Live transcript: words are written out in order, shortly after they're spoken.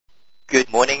Good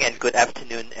morning and good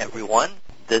afternoon, everyone.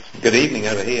 Good evening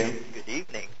over here. Good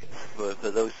evening for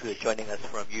those who are joining us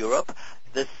from Europe.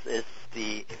 This is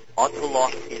the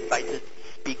Ontology Invited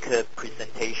Speaker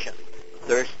Presentation,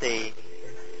 Thursday,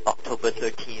 October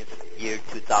 13th, year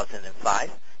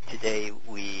 2005. Today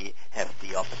we have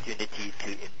the opportunity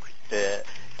to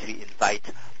invite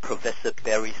Professor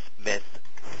Barry Smith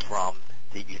from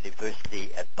the University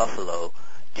at Buffalo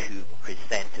to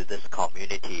present to this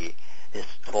community his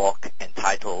talk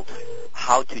entitled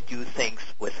How to Do Things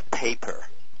with Paper,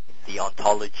 the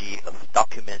Ontology of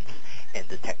Documents and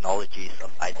the Technologies of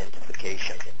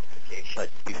Identification. But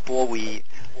before we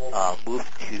move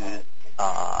to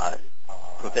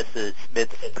Professor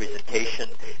Smith's presentation,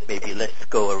 maybe let's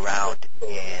go around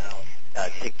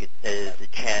and take the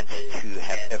chance to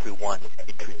have everyone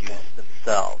introduce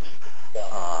themselves.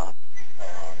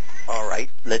 All right,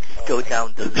 let's go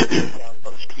down the list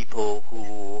of people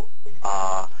who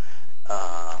are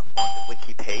on the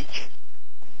wiki page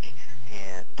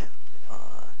and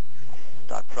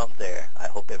start from there. I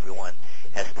hope everyone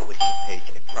has the wiki page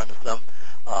in front of them.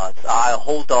 So I'll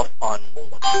hold off on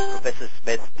Professor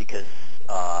Smith because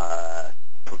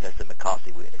Professor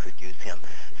McCarthy will introduce him.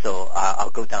 So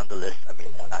I'll go down the list. I'm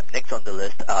next on the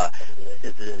list.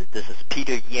 This is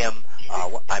Peter Yim.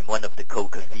 I'm one of the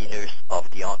co-conveners of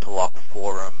the Ontology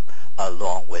Forum,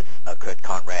 along with Kurt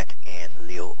Conrad and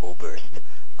Leo Oberst.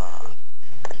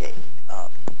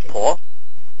 Paul?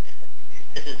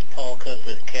 This is Paul Cook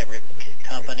with Cabot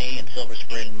Company in Silver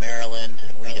Spring, Maryland.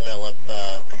 We develop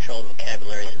controlled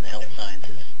vocabularies in the health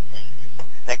sciences.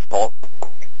 Thanks, Paul.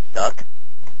 Doug?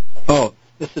 Oh,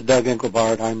 this is Doug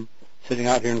Engelbart. I'm sitting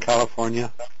out here in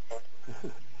California.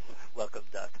 Welcome,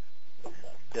 Doug.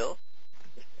 Bill?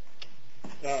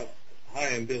 Hi,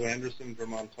 I'm Bill Anderson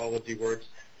from Ontology Works.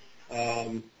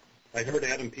 I heard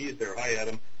Adam P. is there. Hi,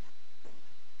 Adam.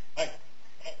 Hi.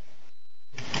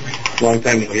 Long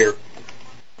time no hear.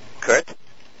 Kurt?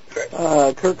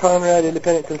 Kurt Conrad,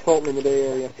 independent consultant in the Bay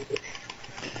Area.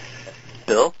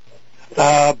 Bill?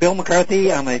 Bill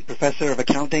McCarthy. I'm a professor of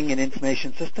accounting and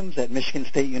information systems at Michigan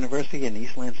State University in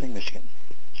East Lansing, Michigan.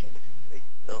 Great.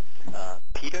 Bill.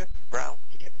 Peter Brown?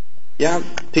 Yeah,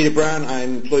 Peter Brown.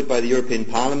 I'm employed by the European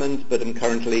Parliament, but I'm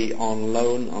currently on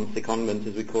loan, on secondment,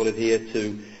 as we call it here,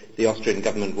 to the Austrian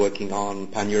government working on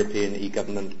pan-European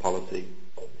e-government policy.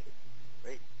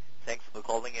 Great. Thanks for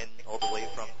calling in all the way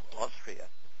from Austria.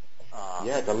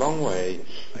 Yeah, it's a long way.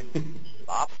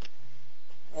 Bob?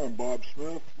 I'm Bob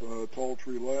Smith, Tall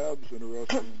Tree Labs,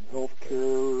 interested in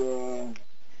healthcare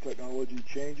technology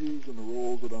changes and the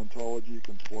roles that ontology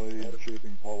can play in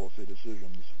shaping policy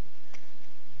decisions.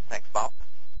 Thanks, Bob.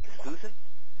 Susan?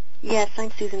 Yes, I'm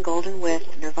Susan Golden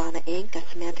with Nirvana Inc., a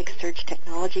semantic search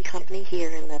technology company here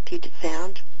in the Puget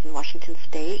Sound in Washington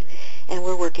State, and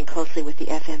we're working closely with the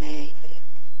FMA.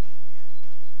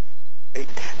 Great.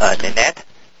 Nanette?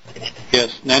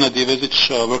 Yes, Nana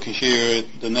Divizic, working here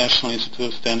at the National Institute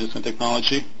of Standards and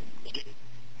Technology.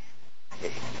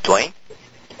 Dwayne?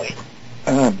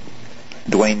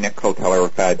 Dwayne Nick Hoteller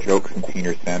with Bad Jokes and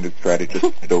Senior Standards Strategist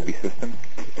at Adobe Systems.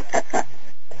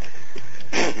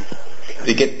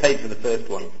 You get paid for the first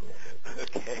one.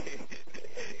 Okay.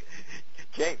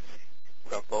 James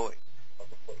from Boeing.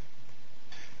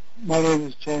 My name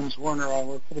is James Warner. I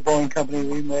work for the Boeing Company.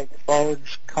 We make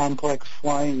large, complex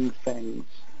flying things.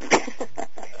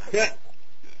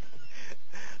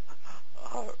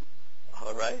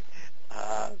 All right.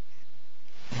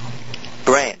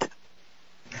 Brand.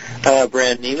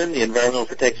 Brand Neiman, the Environmental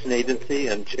Protection Agency,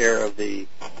 and chair of the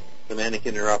Semantic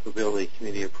Interoperability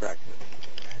Committee of Practice.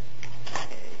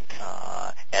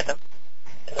 Adam?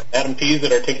 Adam Pease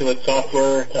at Articulate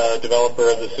Software, developer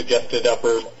of the suggested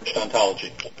upper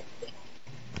ontology.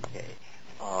 Okay.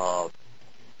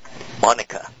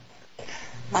 Monica?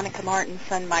 Monica Martin,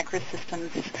 Sun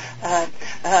Microsystems,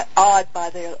 awed by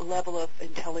the level of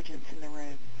intelligence in the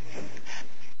room.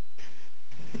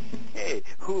 Hey,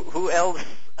 who else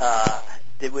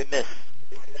did we miss?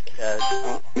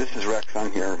 This is Rex.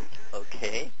 I'm here.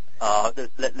 Okay.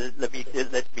 Let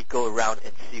me go around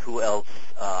and see who else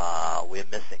we're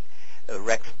missing.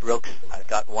 Rex Brooks, I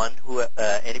got one. Who?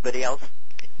 Anybody else?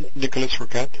 Nicholas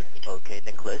Roquette. Okay,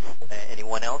 Nicholas.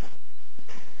 Anyone else?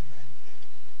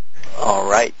 All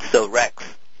right. So Rex,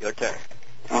 your turn.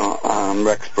 I'm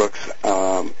Rex Brooks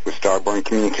with Starborn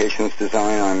Communications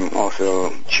Design. I'm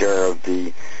also chair of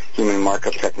the Human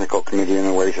Markup Technical Committee in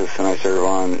OASIS, and I serve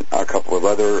on a couple of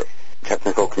other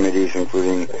technical committees,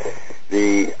 including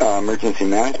the Emergency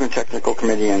Management Technical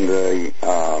Committee and the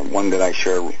one that I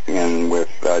share in with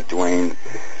Dwayne,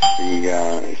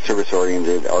 the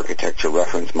Service-Oriented Architecture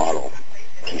Reference Model,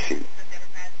 TC.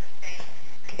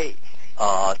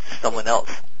 someone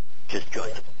else just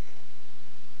joined.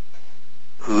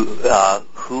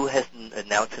 Who hasn't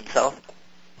announced himself?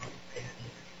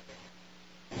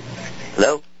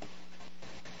 Hello?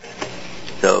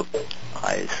 So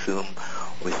I assume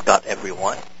we've got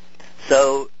everyone.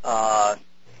 So now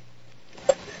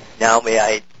may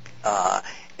I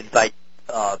invite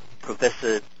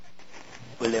Professor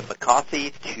William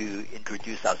McCarthy to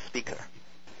introduce our speaker.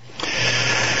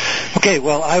 Okay,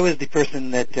 well, I was the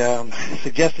person that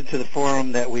suggested to the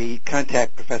forum that we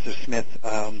contact Professor Smith,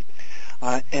 and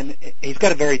he's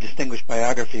got a very distinguished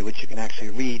biography, which you can actually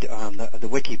read on the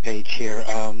wiki page here.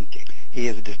 He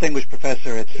is a distinguished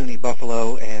professor at SUNY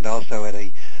Buffalo and also at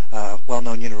a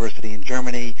well-known university in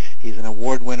Germany. He's an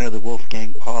award winner, the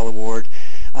Wolfgang Paul Award.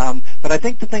 But I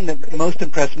think the thing that most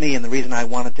impressed me, and the reason I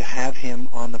wanted to have him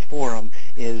on the forum,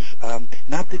 is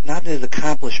not his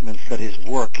accomplishments, but his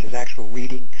work, his actual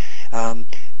reading.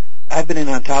 I've been in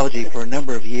ontology for a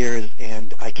number of years,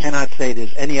 and I cannot say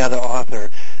there's any other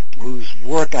author whose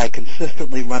work I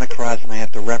consistently run across and I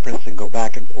have to reference and go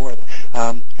back and forth.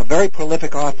 A very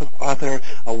prolific author,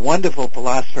 a wonderful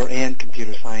philosopher and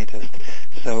computer scientist.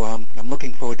 So I'm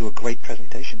looking forward to a great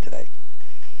presentation today.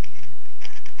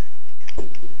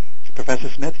 Professor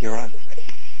Smith, you're on.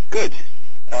 Good.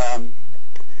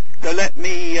 So let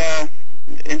me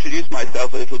introduce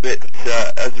myself a little bit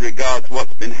as regards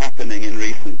what's been happening in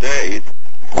recent days.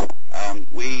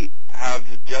 We have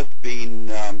just been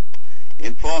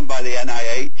informed by the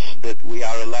NIH that we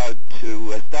are allowed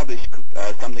to establish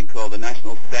something called the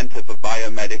National Center for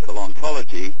Biomedical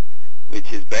Ontology,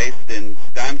 which is based in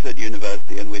Stanford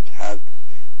University and which has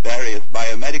various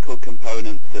biomedical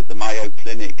components at the Mayo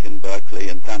Clinic in Berkeley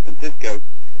and San Francisco.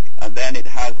 And then it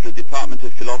has the Department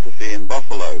of Philosophy in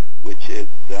Buffalo, which is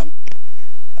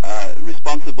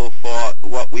responsible for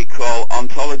what we call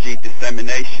ontology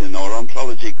dissemination or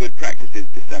ontology good practices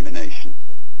dissemination.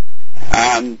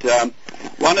 And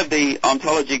one of the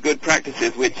ontology good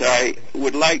practices which I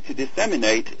would like to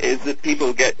disseminate is that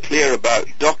people get clear about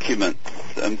documents.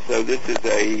 And so this is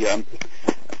a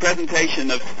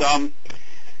presentation of some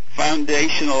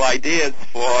foundational ideas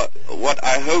for what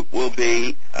I hope will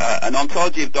be an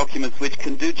ontology of documents which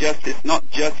can do justice not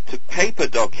just to paper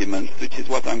documents, which is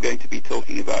what I'm going to be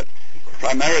talking about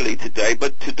primarily today,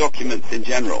 but to documents in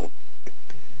general.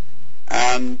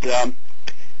 And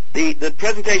the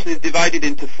presentation is divided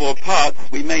into 4 parts.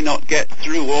 We may not get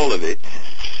through all of it.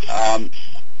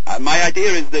 My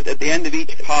idea is that at the end of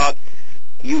each part,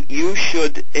 you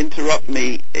should interrupt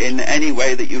me in any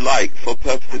way that you like for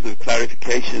purposes of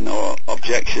clarification or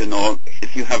objection, or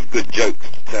if you have good jokes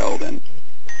to tell, then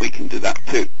we can do that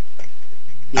too.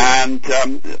 And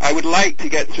I would like to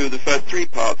get through the first 3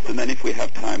 parts, and then if we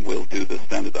have time, we'll do the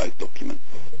standardized documents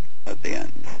at the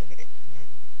end.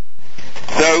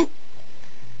 So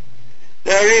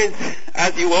there is,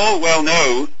 as you all well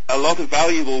know, a lot of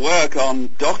valuable work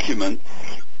on documents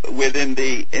within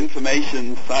the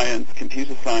information science,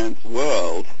 computer science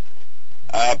world,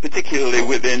 particularly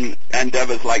within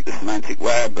endeavors like the semantic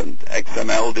web and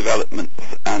XML developments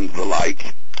and the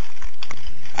like.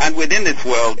 And within this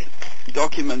world,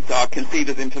 documents are conceived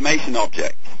as information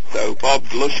objects. So Bob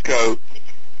Glushko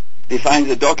defines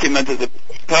a document as a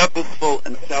purposeful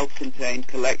and self-contained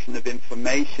collection of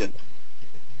information.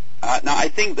 Now, I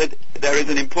think that there is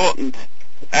an important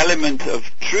element of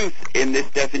truth in this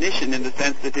definition, in the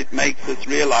sense that it makes us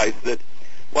realize that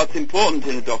what's important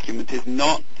in a document is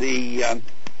not the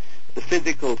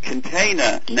physical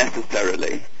container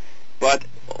necessarily, but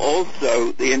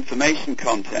also the information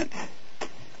content.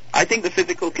 I think the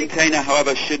physical container,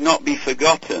 however, should not be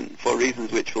forgotten for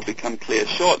reasons which will become clear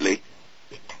shortly.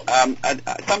 And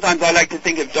sometimes I like to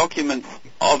think of documents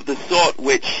of the sort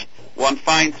which one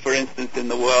finds, for instance, in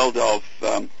the world of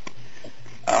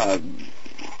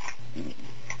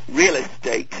real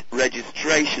estate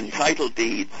registration, title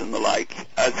deeds and the like,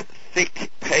 as thick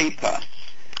paper.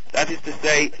 That is to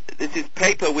say, this is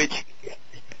paper which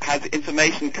has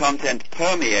information content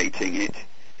permeating it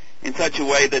in such a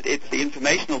way that it's the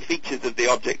informational features of the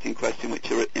object in question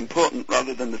which are important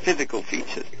rather than the physical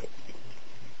features.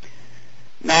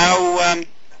 Now,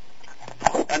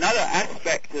 another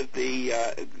aspect of the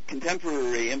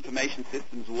contemporary information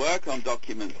systems work on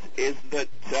documents is that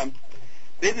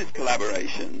business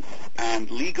collaborations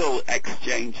and legal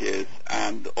exchanges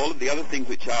and all of the other things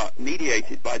which are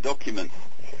mediated by documents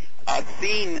are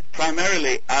seen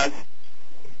primarily as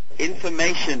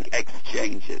information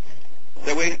exchanges.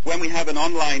 So when we have an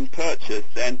online purchase,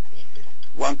 then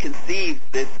one conceives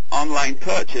this online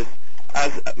purchase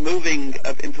as moving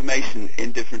of information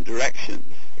in different directions.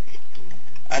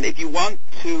 And if you want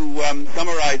to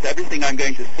summarize everything I'm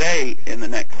going to say in the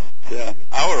next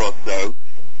hour or so,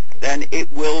 then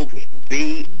it will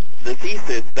be the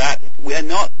thesis that we're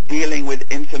not dealing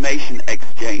with information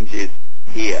exchanges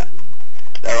here.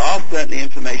 There are certainly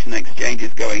information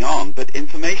exchanges going on, but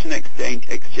information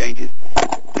exchanges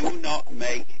do not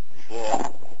make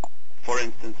for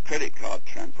instance, credit card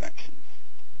transactions.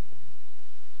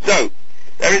 So,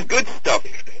 there is good stuff,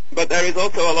 but there is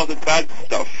also a lot of bad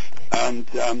stuff, and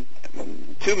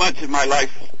too much of my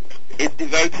life is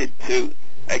devoted to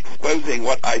exposing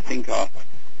what I think are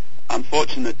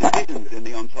unfortunate decisions in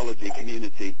the ontology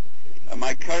community.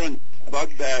 My current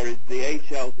bugbear is the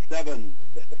HL7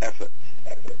 effort.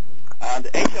 And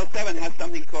HL7 has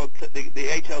something called the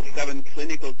HL7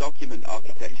 Clinical Document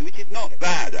Architecture, which is not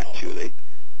bad, actually.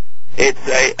 It's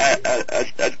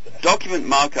a document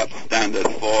markup standard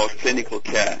for clinical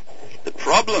care. The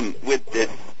problem with this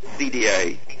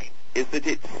CDA is that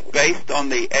it's based on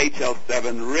the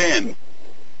HL7 RIM.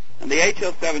 And the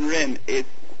HL7 RIM is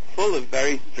full of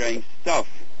very strange stuff.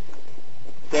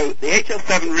 So the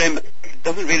HL7 RIM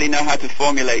doesn't really know how to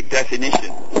formulate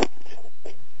definitions.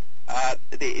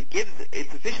 It gives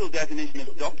its official definition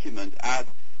of document as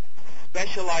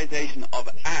specialization of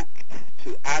act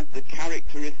to add the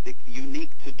characteristics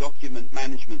unique to document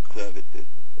management services.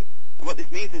 And what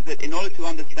this means is that in order to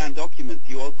understand documents,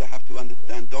 you also have to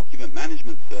understand document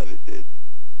management services.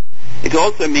 It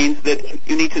also means that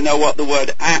you need to know what the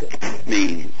word act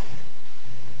means.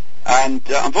 And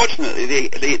unfortunately,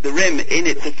 the RIM, in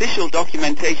its official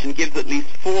documentation, gives at least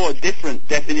 4 different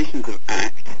definitions of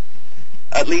act,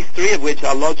 at least 3 of which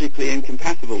are logically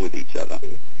incompatible with each other.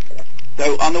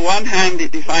 So on the one hand,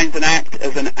 it defines an act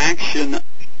as an action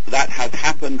that has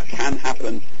happened, can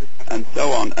happen, and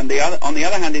so on. And on the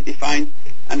other hand, it defines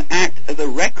an act as a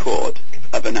record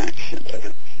of an action.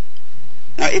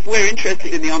 Now, if we're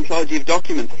interested in the ontology of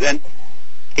documents, then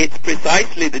it's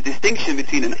precisely the distinction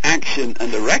between an action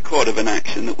and a record of an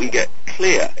action that we get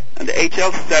clear. And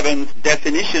HL7's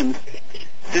definitions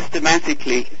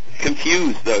systematically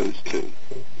confuse those two.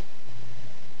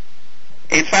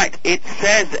 In fact, it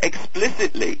says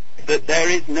explicitly that there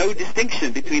is no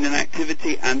distinction between an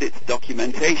activity and its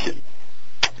documentation.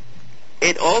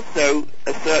 It also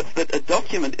asserts that a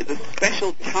document is a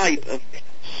special type of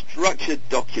structured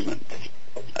document.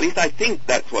 At least I think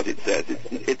that's what it says.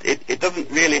 It doesn't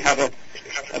really have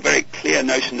a very clear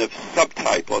notion of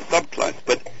subtype or subclass,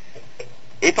 but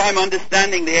if I'm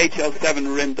understanding the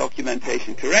HL7 RIM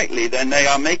documentation correctly, then they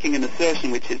are making an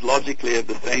assertion which is logically of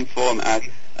the same form as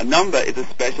a number is a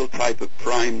special type of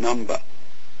prime number.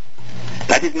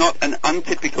 That is not an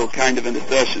untypical kind of an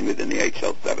assertion within the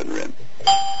HL7 RIM.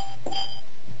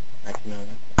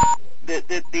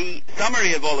 The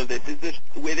summary of all of this is that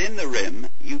within the RIM,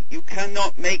 you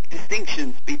cannot make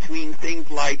distinctions between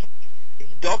things like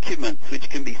documents which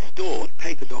can be stored,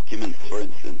 paper documents for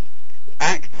instance,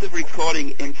 acts of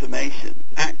recording information,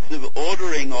 acts of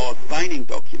ordering or signing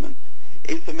documents,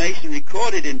 information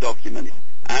recorded in documents,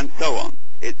 and so on.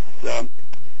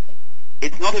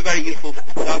 It's not a very useful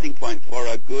starting point for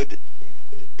a good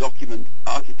document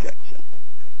architecture.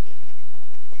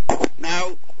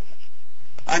 Now,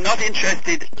 I'm not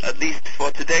interested, at least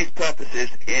for today's purposes,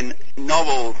 in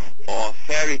novels or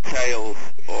fairy tales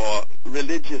or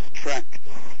religious tracts.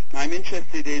 I'm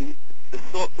interested in the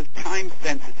sorts of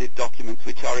time-sensitive documents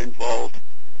which are involved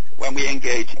when we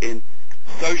engage in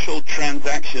social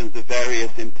transactions of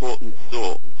various important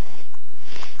sorts.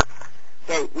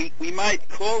 So we might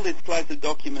call this class of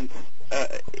documents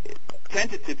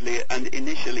tentatively and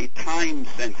initially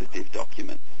time-sensitive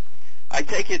documents. I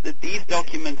take it that these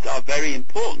documents are very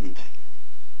important,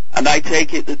 and I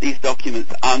take it that these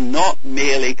documents are not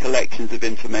merely collections of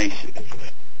information.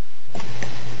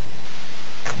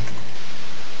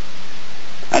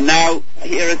 And now,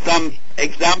 here are some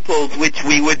examples which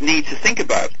we would need to think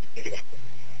about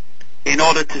in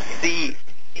order to see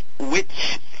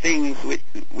which things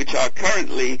which are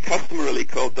currently customarily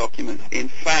called documents in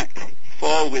fact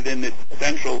fall within this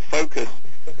central focus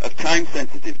of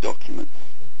time-sensitive documents.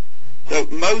 So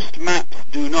most maps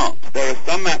do not. There are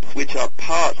some maps which are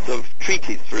parts of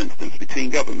treaties, for instance,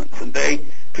 between governments, and they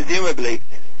presumably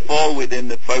fall within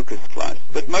the focus class.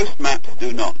 But most maps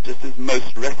do not, just as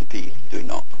most recipes do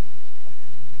not.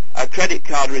 A credit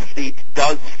card receipt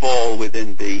does fall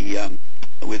within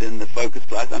the focus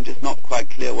class. I'm just not quite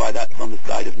clear why that's on the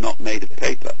side of not made of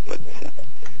paper. But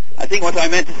I think what I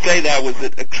meant to say there was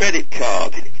that a credit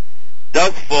card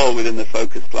does fall within the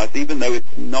focus class, even though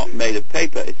it's not made of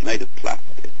paper, it's made of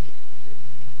plastic.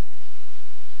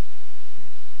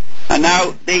 And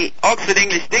now the Oxford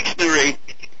English Dictionary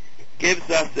gives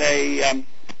us a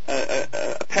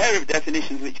a pair of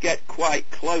definitions which get quite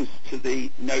close to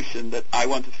the notion that I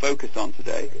want to focus on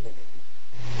today.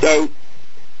 So,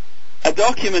 a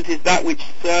document is that which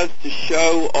serves to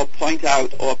show or point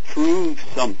out or prove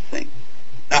something.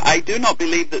 Now, I do not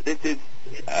believe that this is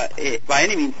by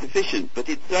any means sufficient, but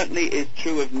it certainly is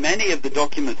true of many of the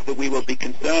documents that we will be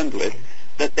concerned with,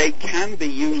 that they can be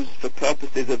used for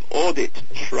purposes of audit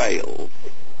trails.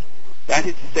 That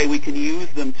is to say, we can use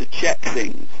them to check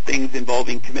things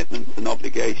involving commitments and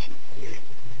obligations.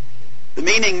 The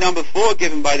meaning number 4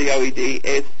 given by the OED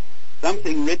is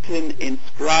something written,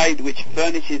 inscribed, which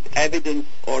furnishes evidence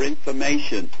or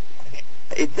information.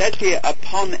 It says here,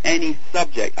 upon any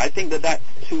subject. I think that that's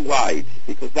too wide,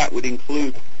 because that would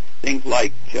include things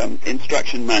like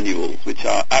instruction manuals, which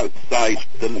are outside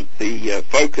the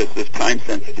focus of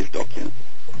time-sensitive documents.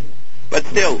 But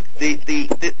still, this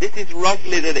is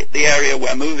roughly the area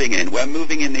we're moving in. We're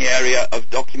moving in the area of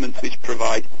documents which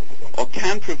provide, or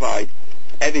can provide,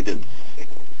 evidence.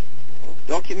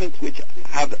 Documents which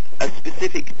have a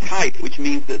specific type, which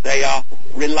means that they are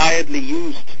reliably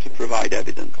used to provide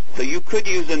evidence. So you could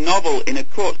use a novel in a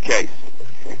court case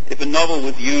if a novel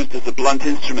was used as a blunt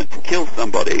instrument to kill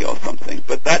somebody or something.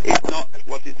 But that is not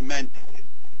what is meant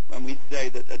when we say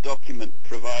that a document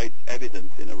provides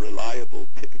evidence in a reliable,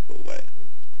 typical way.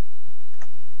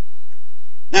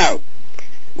 Now,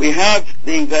 we have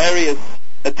the various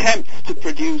attempts to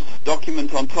produce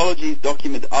document ontologies,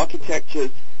 document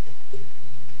architectures,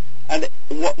 and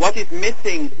what is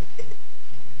missing,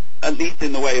 at least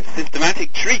in the way of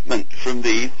systematic treatment from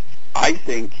these, I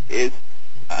think, is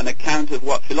an account of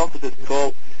what philosophers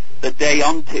call the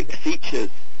deontic features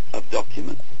of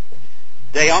documents.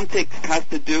 Deontics has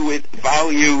to do with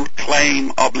value,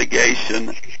 claim,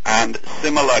 obligation, and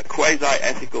similar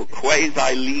quasi-ethical,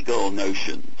 quasi-legal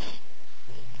notions.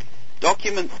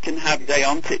 Documents can have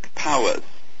deontic powers.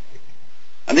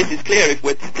 And this is clear if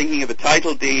we're thinking of a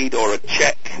title deed or a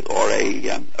check or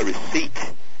a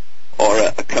receipt or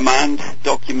a command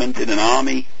document in an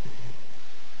army.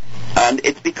 And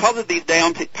it's because of these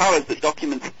deontic powers that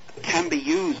documents can be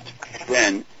used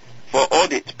then for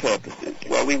audit purposes,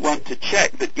 where we want to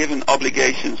check that given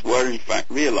obligations were in fact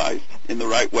realized in the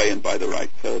right way and by the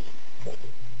right person.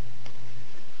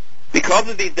 Because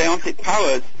of these deontic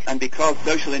powers, and because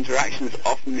social interactions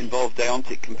often involve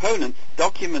deontic components,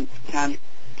 documents can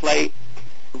play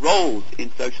roles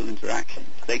in social interactions.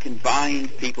 They can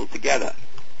bind people together.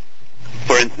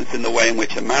 For instance, in the way in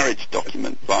which a marriage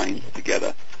document binds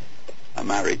together a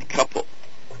married couple.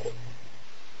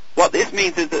 What this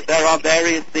means is that there are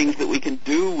various things that we can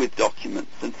do with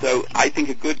documents, and so I think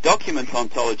a good document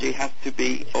ontology has to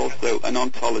be also an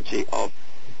ontology of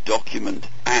document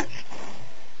acts.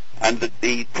 And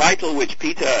the title which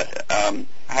Peter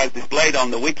has displayed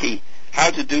on the wiki, How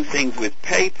to Do Things with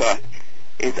Paper,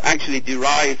 is actually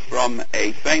derived from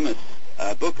a famous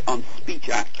book on speech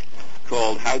acts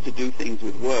called How to Do Things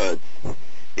with Words.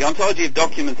 The ontology of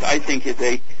documents, I think, is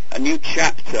a new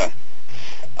chapter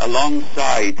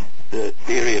alongside the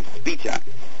theory of speech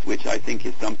acts, which I think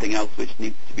is something else which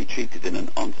needs to be treated in an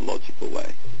ontological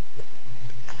way.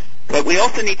 But we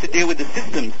also need to deal with the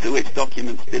systems to which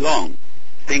documents belong,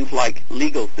 things like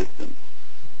legal systems.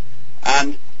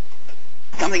 And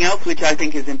something else which I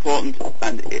think is important,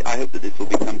 and I hope that this will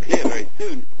become clear very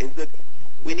soon, is that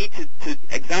we need to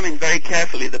examine very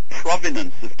carefully the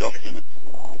provenance of documents.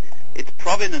 It's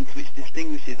provenance which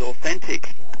distinguishes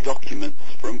authentic documents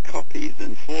from copies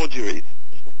and forgeries.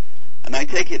 And I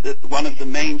take it that one of the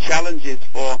main challenges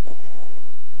for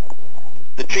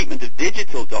the treatment of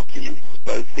digital documents,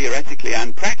 both theoretically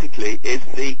and practically, is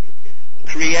the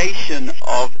creation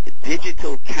of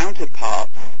digital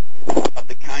counterparts of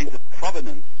the kinds of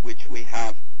provenance which we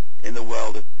have in the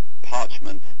world of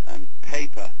parchment and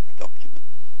paper documents.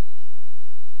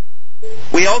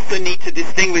 We also need to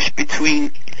distinguish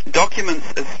between documents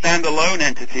as standalone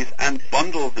entities and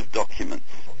bundles of documents.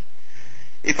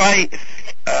 If I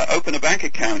open a bank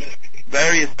account,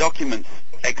 various documents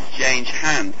exchange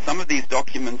hands. Some of these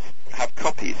documents have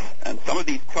copies, and some of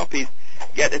these copies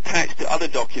get attached to other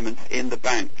documents in the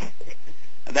bank.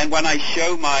 And then when I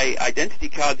show my identity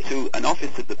card to an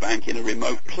office of the bank in a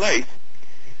remote place,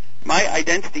 my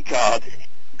identity card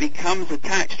becomes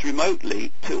attached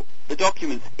remotely to the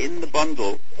documents in the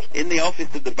bundle in the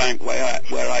office of the bank where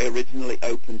I originally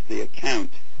opened the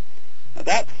account. Now,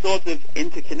 that sort of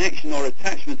interconnection or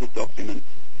attachment of documents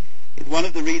is one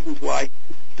of the reasons why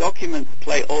documents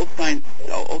play all kinds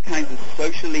of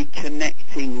socially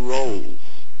connecting roles.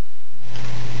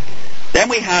 Then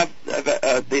we have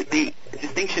the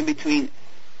distinction between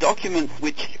documents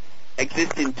which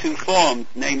exist in two forms,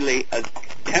 namely as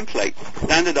templates,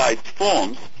 standardized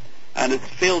forms, and has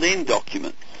filled in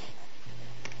documents.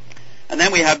 And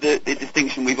then we have the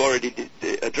distinction we've already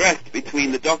addressed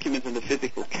between the document and the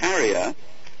physical carrier.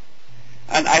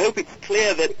 And I hope it's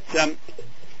clear that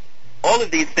all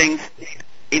of these things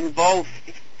involve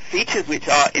features which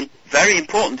are very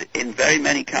important in very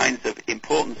many kinds of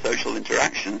important social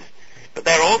interactions, but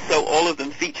they're also all of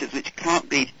them features which can't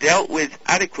be dealt with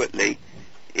adequately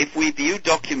if we view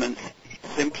documents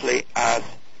simply as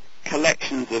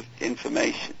collections of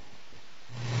information.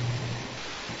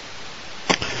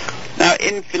 Now,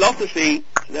 in philosophy,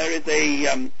 there is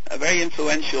a very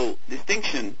influential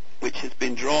distinction which has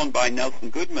been drawn by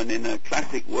Nelson Goodman in a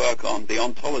classic work on the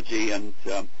ontology and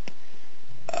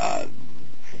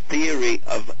theory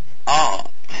of art,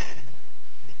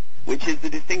 which is the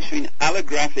distinction between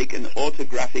allographic and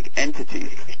autographic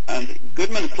entities. And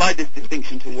Goodman applied this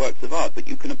distinction to works of art, but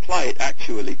you can apply it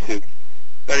actually to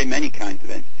very many kinds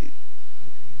of entities.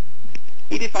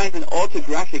 He defines an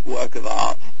autographic work of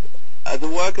art as a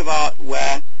work of art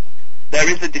where there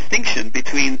is a distinction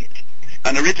between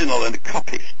an original and a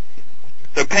copy.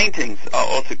 So paintings are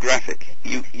autographic.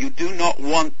 You do not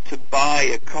want to buy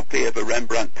a copy of a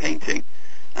Rembrandt painting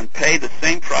and pay the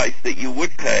same price that you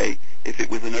would pay if it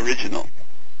was an original.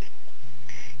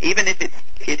 Even if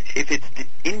it's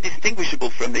indistinguishable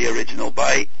from the original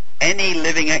by any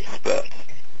living expert,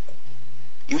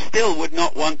 you still would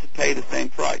not want to pay the same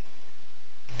price.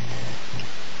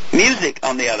 Music,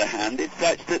 on the other hand, is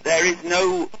such that there is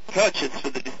no purchase for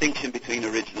the distinction between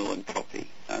original and copy.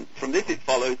 And from this it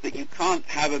follows that you can't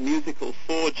have a musical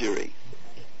forgery.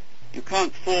 You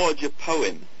can't forge a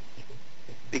poem,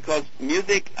 because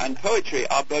music and poetry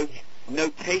are both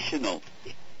notational.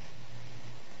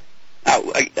 Now,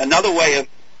 another way of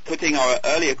putting our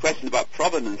earlier question about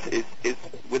provenance is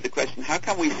with the question, how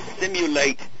can we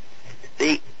simulate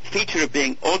the feature of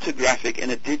being autographic in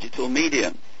a digital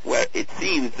medium, where it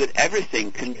seems that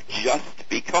everything can just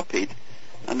be copied,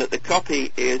 and that the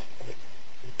copy is,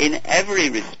 in every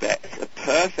respect, a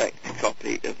perfect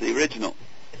copy of the original.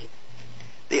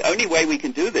 The only way we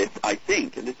can do this, I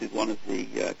think, and this is one of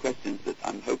the questions that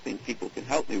I'm hoping people can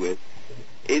help me with,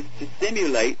 is to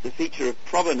simulate the feature of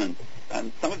provenance.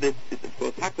 And some of this is, of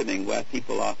course, happening where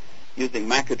people are using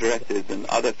MAC addresses and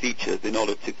other features in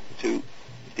order to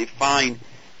define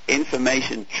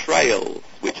information trails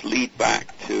which lead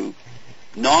back to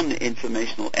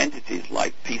non-informational entities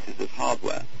like pieces of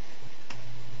hardware.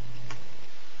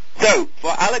 So,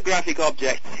 for allographic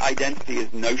objects, identity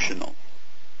is notional.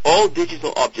 All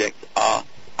digital objects are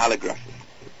allographic.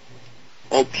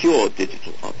 All pure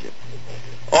digital objects.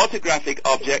 Autographic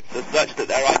objects are such that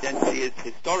their identity is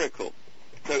historical.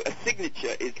 So a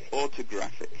signature is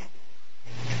autographic.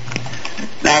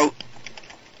 Now,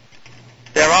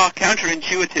 there are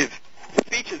counterintuitive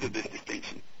features of this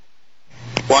distinction.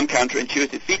 One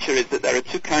counterintuitive feature is that there are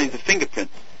two kinds of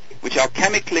fingerprints, which are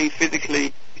chemically,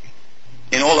 physically,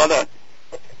 in all other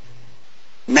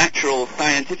natural,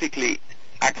 scientifically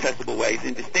accessible ways,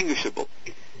 indistinguishable.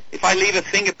 If I leave a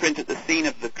fingerprint at the scene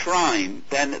of the crime,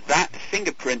 then that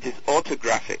fingerprint is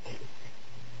autographic.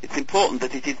 It's important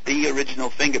that it is the original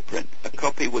fingerprint. A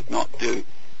copy would not do.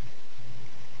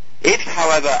 If,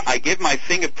 however, I give my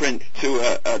fingerprint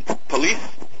to a police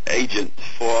agent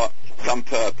for some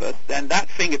purpose, then that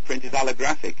fingerprint is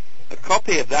allographic. A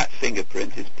copy of that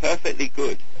fingerprint is perfectly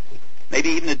good. Maybe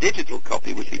even a digital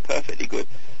copy would be perfectly good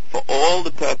for all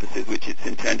the purposes which it's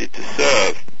intended to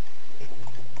serve.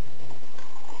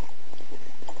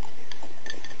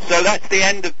 So that's the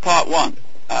end of part one.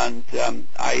 And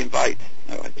I invite...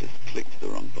 No, I just clicked the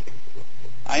wrong button.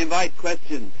 I invite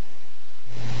questions.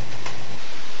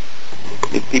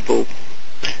 If people...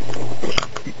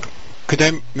 Could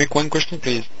I make one question,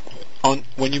 please?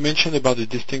 When you mentioned about the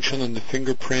distinction on the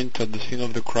fingerprint at the scene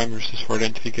of the crime versus for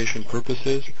identification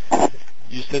purposes,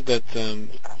 you said that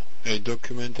a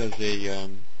document as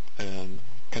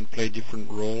can play different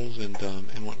roles and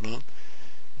whatnot.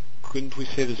 Couldn't we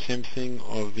say the same thing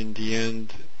of, in the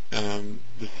end,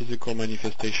 the physical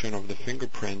manifestation of the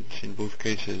fingerprint in both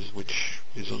cases, which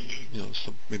is on,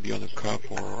 maybe on a cup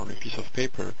or on a piece of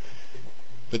paper,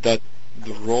 but that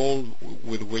the role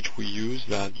with which we use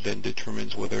that then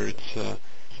determines whether it's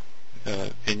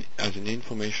as an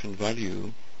information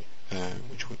value,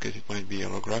 which case it might be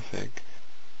allographic,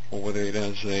 or whether it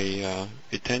has a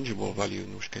tangible value,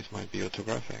 in which case it might be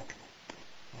autographic.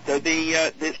 So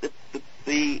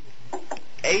the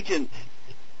agent,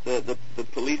 the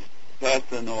police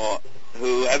person or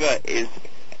whoever is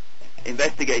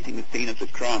investigating the scene of the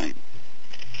crime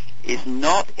is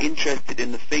not interested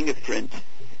in the fingerprint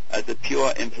as a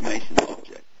pure information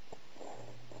object.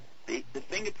 the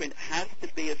fingerprint has to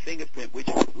be a fingerprint which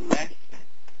was left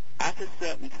at a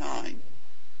certain time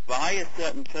by a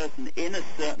certain person in a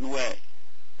certain way.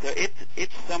 So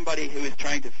if somebody who is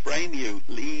trying to frame you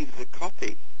leaves a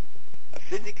copy, a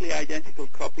physically identical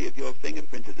copy of your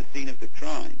fingerprint at the scene of the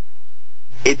crime,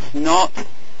 it's not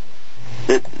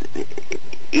that,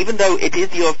 even though it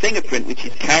is your fingerprint which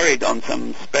is carried on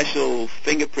some special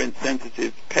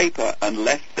fingerprint-sensitive paper and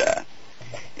left there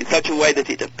in such a way that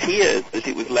it appears that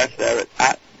it was left there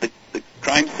at the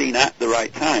crime scene at the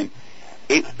right time,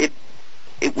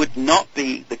 it would not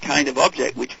be the kind of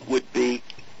object which would be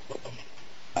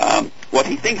what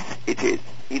he thinks it is.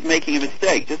 He's making a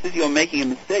mistake, just as you're making a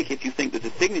mistake if you think that a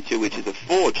signature which is a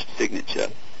forged signature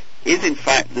is in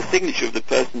fact the signature of the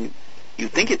person you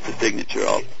think it's the signature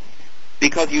of,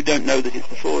 because you don't know that it's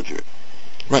the forgery.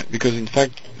 Right, because in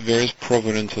fact there is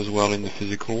provenance as well in the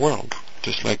physical world,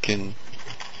 just like in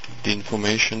the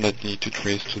information that you need to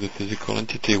trace to the physical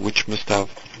entity, which must have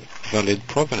valid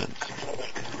provenance.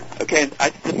 Okay, I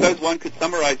suppose one could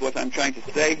summarize what I'm trying to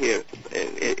say here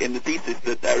in the thesis,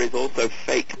 that there is also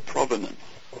fake provenance.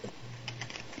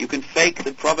 You can fake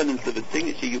the provenance of a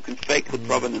signature, you can fake the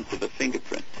provenance of a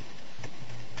fingerprint.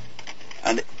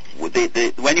 And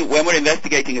when we're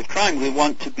investigating a crime, we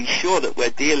want to be sure that we're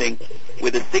dealing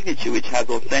with a signature which has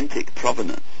authentic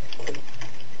provenance.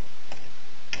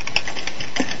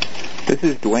 This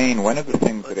is Dwayne. One of the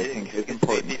things that I think is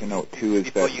important to note, too,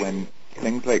 is that when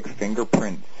things like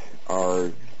fingerprints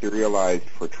are serialized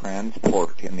for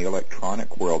transport in the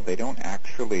electronic world, they don't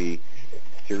actually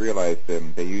serialize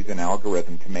them. They use an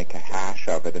algorithm to make a hash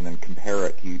of it and then compare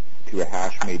it to a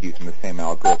hash made using the same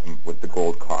algorithm with the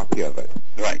gold copy of it.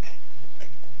 Right.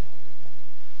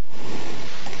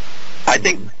 I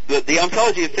think that the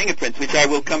ontology of fingerprints, which I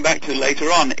will come back to later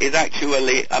on, is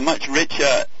actually a much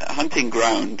richer hunting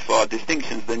ground for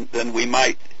distinctions than we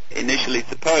might initially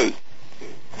suppose.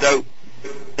 So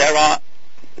there are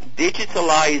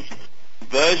digitalized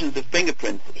versions of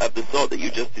fingerprints of the sort that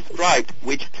you just described,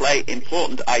 which play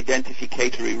important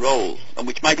identificatory roles, and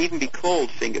which might even be called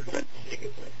fingerprints.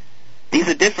 These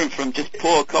are different from just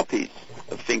poor copies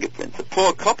of fingerprints. A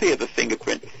poor copy of a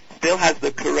fingerprint still has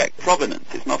the correct provenance.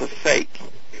 It's not a fake.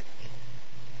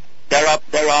 There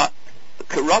are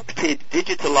corrupted,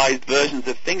 digitalized versions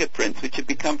of fingerprints which have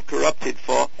become corrupted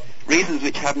for reasons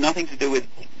which have nothing to do with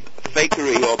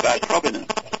fakery or bad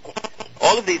provenance.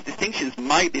 All of these distinctions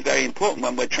might be very important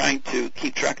when we're trying to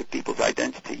keep track of people's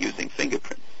identity using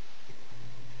fingerprints.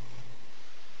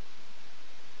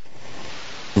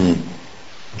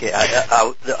 Okay,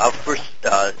 our first,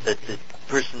 the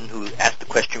person who asked the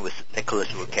question was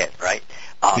Nicholas Rouquette, right?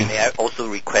 May I also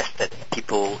request that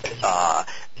people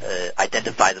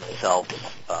identify themselves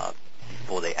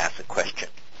before they ask a question?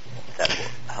 That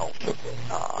will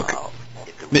help.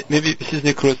 Maybe, this is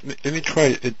Nicholas, let me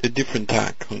try a different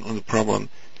tack on the problem.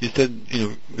 You said,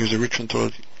 there's a rich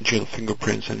ontology of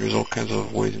fingerprints and there's all kinds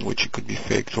of ways in which it could be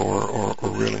faked or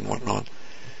real and whatnot.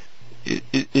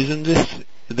 Isn't this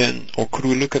then, or could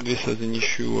we look at this as an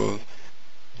issue of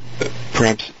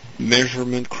perhaps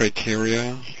measurement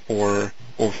criteria or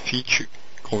feature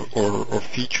or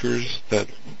features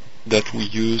that we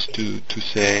use to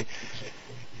say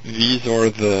these are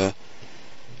the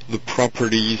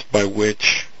properties by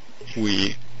which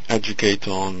we educate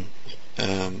on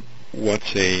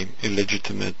what's a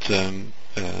legitimate,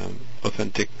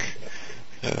 authentic,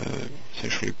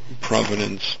 essentially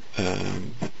provenance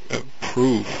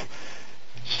proof,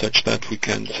 such that we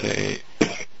can say,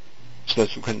 so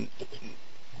that we can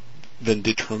then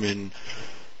determine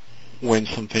when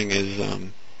something is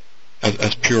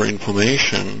as pure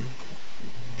information,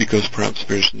 because perhaps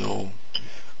there's no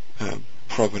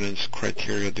provenance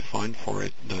criteria defined for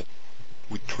it, that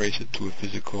we trace it to a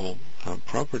physical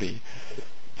property,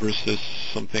 versus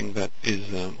something that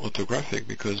is autographic,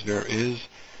 because there is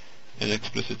an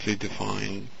explicitly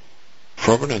defined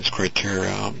provenance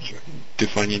criteria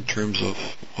defined in terms of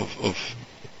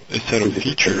a set of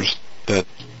features that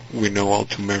we know how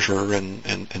to measure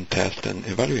and test and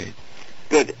evaluate.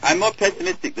 Good. I'm more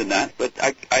pessimistic than that, but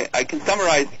I can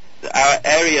summarize our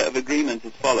area of agreement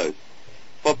as follows.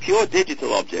 For pure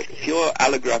digital objects, pure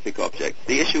allographic objects,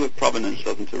 the issue of provenance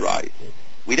doesn't arise.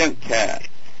 We don't care.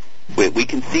 We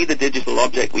can see the digital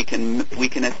object. We can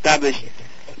establish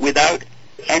without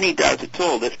any doubt at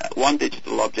all that one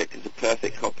digital object is a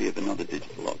perfect copy of another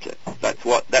digital object. That's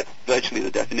virtually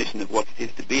the definition of what it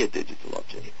is to be a digital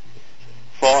object.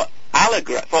 For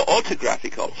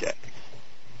autographic objects,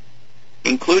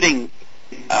 including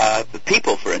the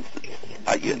people, for instance,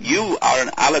 you are an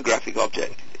allographic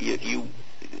object. You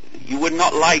You would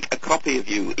not like a copy of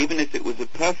you, even if it was a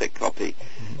perfect copy,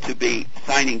 to be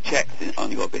signing checks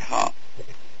on your behalf.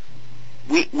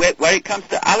 Where it comes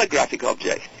to allographic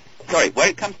objects, where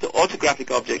it comes to orthographic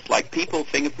objects like people,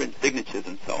 fingerprints, signatures,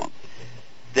 and so on,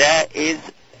 there is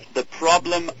the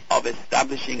problem of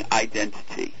establishing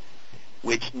identity,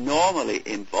 which normally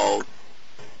involves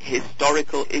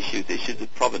historical issues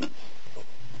of provenance.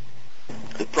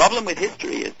 The problem with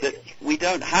history is that we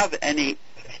don't have any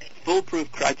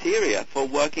foolproof criteria for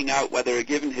working out whether a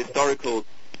given historical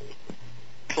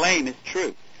claim is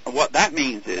true. And what that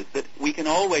means is that we can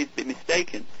always be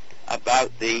mistaken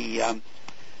about the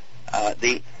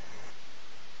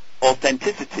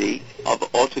authenticity of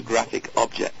orthographic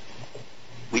objects.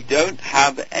 We don't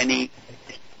have any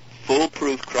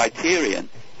foolproof criterion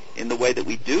in the way that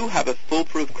we do have a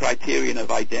foolproof criterion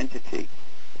of identity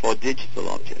for digital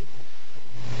objects.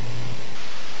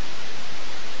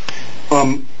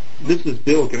 This is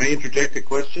Bill. Can I interject a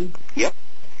question? Yep.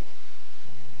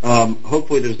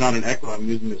 Hopefully there's not an echo. I'm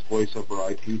using this voice over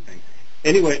IP thing.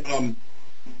 Anyway,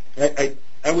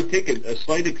 I would take a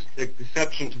slight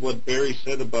exception to what Barry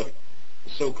said about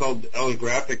so-called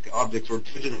allographic objects or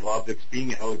digital objects being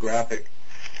allographic.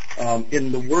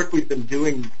 In the work we've been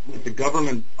doing with the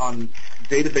government on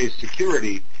database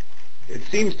security, it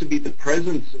seems to be the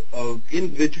presence of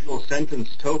individual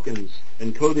sentence tokens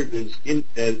encoded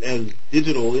as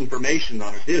digital information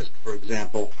on a disk, for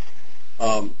example,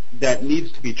 that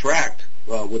needs to be tracked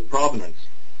with provenance,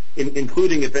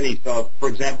 including if any, for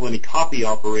example, any copy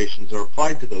operations are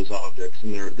applied to those objects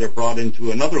and they're brought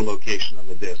into another location on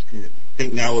the disk.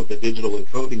 Think now of the digital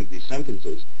encoding of these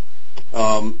sentences.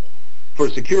 For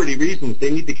security reasons, they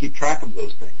need to keep track of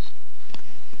those things.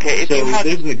 Okay, so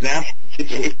there's an example.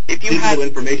 Digital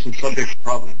information subject to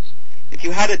provenance. If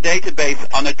you had a database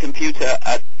on a computer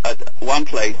at one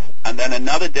place and then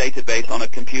another database on a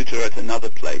computer at another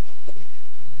place,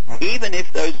 even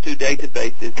if those two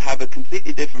databases have a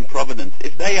completely different provenance,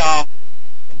 if they are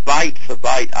byte for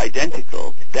byte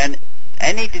identical, then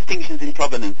any distinctions in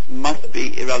provenance must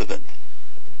be irrelevant.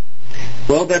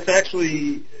 Well, that's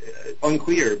actually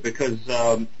unclear because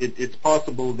it's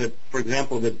possible that, for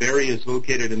example, that Barry is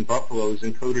located in Buffalo is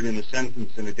encoded in a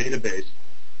sentence in a database,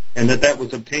 and that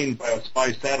was obtained by a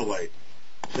spy satellite.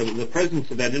 So the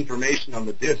presence of that information on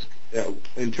the disk,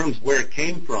 in terms of where it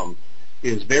came from,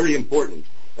 is very important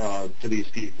to these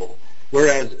people.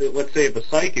 Whereas, let's say if a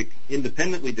psychic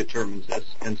independently determines this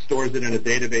and stores it in a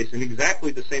database in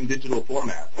exactly the same digital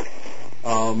format,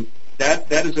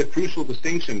 that is a crucial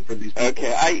distinction for these people.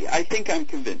 Okay, I think I'm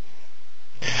convinced.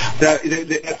 At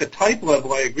the type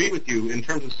level, I agree with you. In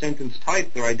terms of sentence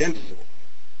type, they're identical.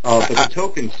 But the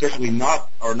tokens certainly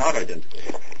are not identical.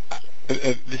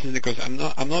 This is because I'm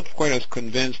not quite as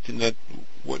convinced in that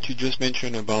what you just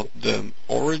mentioned about the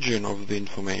origin of the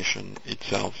information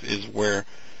itself is where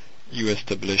you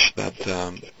establish that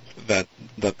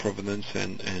provenance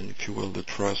and if you will the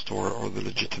trust or the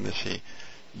legitimacy.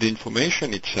 The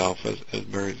information itself, as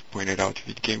Barry pointed out, if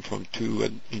it came from two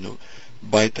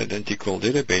byte identical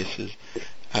databases,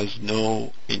 has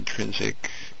no intrinsic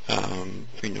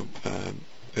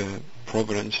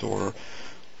provenance or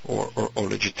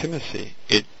legitimacy.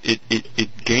 It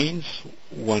gains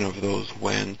one of those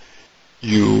when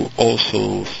you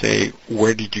also say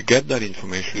where did you get that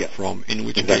information from, in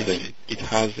which case it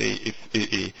has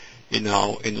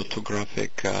now an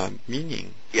orthographic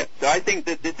meaning. Yes, so I think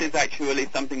that this is actually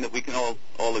something that we can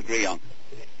all agree on.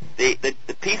 The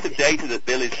piece of data that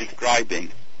Bill is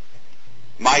describing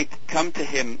might come to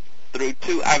him through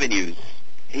two avenues.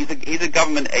 He's a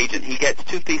government agent. He gets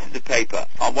two pieces of paper.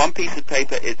 On one piece of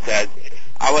paper it says,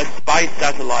 our spy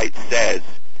satellite says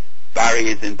Barry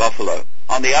is in Buffalo.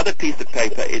 On the other piece of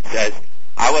paper it says,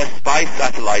 our spy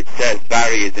satellite says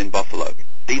Barry is in Buffalo.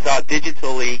 These are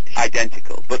digitally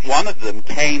identical, but one of them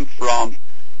came from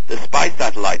the spy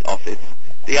satellite office.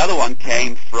 The other one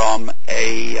came from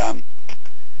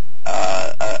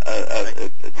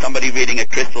somebody reading a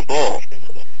crystal ball.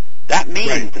 That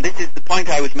means, and this is the point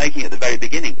I was making at the very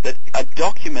beginning, that a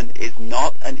document is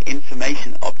not an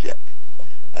information object.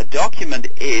 A document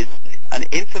is an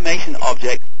information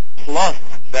object plus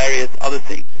various other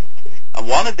things. And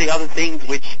one of the other things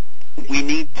which we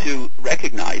need to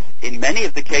recognize in many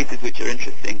of the cases which are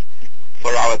interesting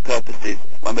for our purposes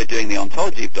when we're doing the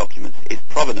ontology of documents is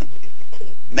provenance.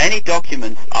 Many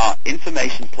documents are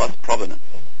information plus provenance.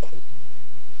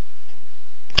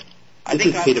 I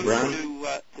think I'll move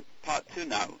to part two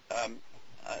now.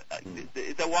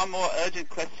 Is there one more urgent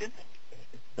question?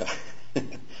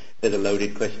 There's a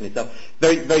loaded question itself.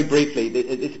 Very, very briefly,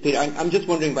 it's Peter. I'm just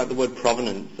wondering about the word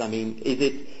provenance. I mean, is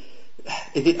it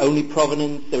is it only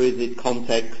provenance, or is it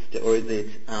context, or is it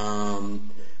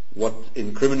what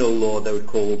in criminal law they would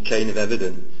call chain of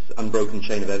evidence, unbroken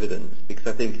chain of evidence? Because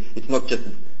I think it's not just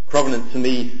provenance. To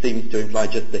me, seems to imply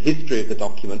just the history of the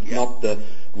document, not the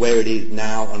where it is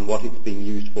now and what it's being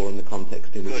used for in the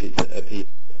context in which it appears.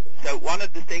 So one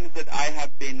of the things that I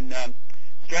have been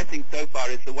stressing so far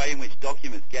is the way in which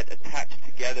documents get attached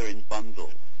together in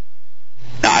bundles.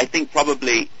 Now, I think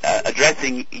probably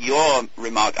addressing your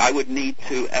remark, I would need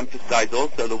to emphasize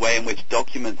also the way in which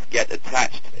documents get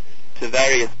attached to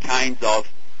various kinds of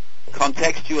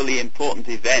contextually important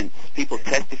events, people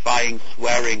testifying,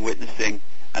 swearing, witnessing,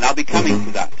 and I'll be coming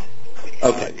to that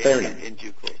fair enough. In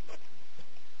due course.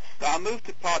 So I'll move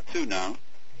to part 2 now.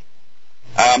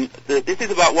 This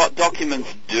is about what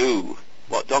documents do,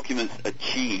 what documents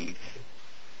achieve,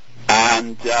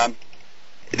 and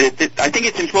I think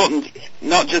it's important,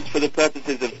 not just for the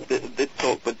purposes of this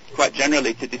talk, but quite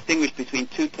generally, to distinguish between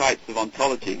two types of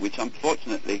ontology, which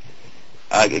unfortunately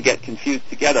get confused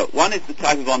together. One is the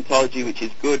type of ontology which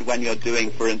is good when you're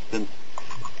doing, for instance,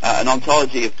 an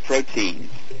ontology of proteins.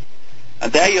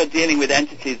 And there you're dealing with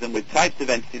entities and with types of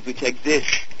entities which exist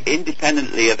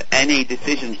independently of any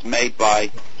decisions made by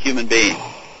human beings.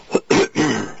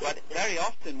 But very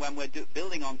often when we're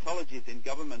building ontologies in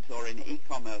government or in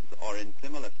e-commerce or in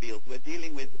similar fields, we're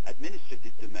dealing with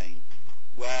administrative domains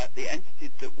where the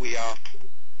entities that we are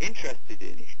interested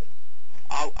in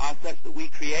are such that we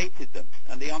created them.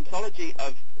 And the ontology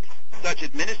of such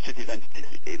administrative entities,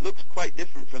 it looks quite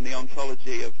different from the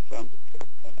ontology of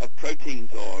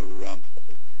proteins or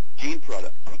gene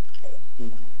products.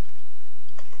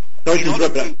 Sorry to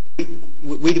interrupt,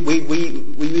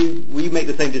 we make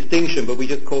the same distinction, but we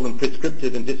just call them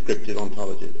prescriptive and descriptive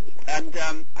ontologies. And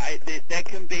there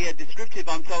can be a descriptive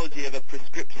ontology of a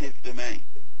prescriptive domain.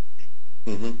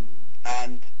 Mm-hmm.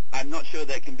 And I'm not sure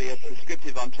there can be a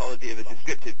prescriptive ontology of a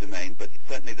descriptive domain, but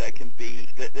certainly there can be.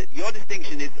 Your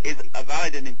distinction is a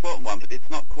valid and important one, but it's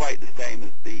not quite the same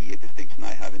as the distinction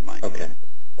I have in mind. Okay.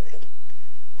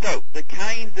 So the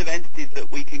kinds of entities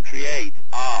that we can create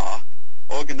are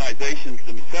organizations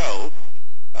themselves,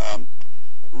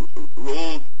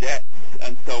 rules, debts,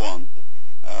 and so on.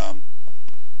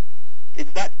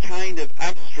 It's that kind of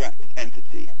abstract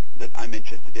entity that I'm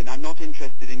interested in. I'm not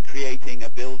interested in creating a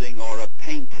building or a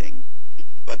painting,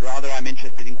 but rather I'm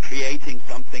interested in creating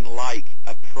something like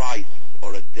a price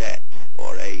or a debt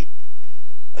or a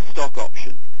stock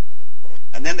option.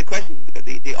 And then the question,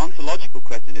 the ontological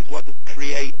question is, what does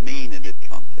create mean in this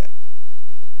context?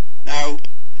 Now,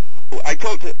 I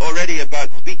talked already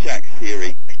about speech act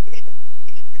theory.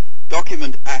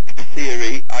 Document act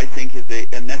theory, I think, is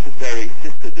a necessary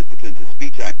sister discipline to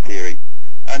speech act theory.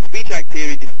 And speech act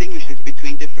theory distinguishes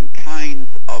between different kinds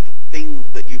of things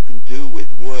that you can do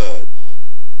with words.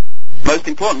 Most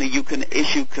importantly, you can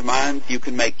issue commands, you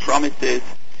can make promises,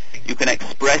 you can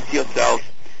express yourself,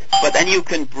 but then you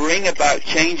can bring about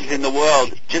changes in the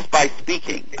world just by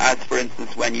speaking, as for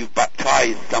instance when you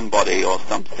baptize somebody or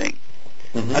something.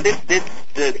 Mm-hmm. Now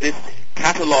this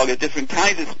catalogue of different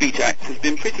kinds of speech acts has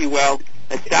been pretty well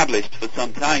established for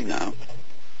some time now.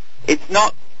 It's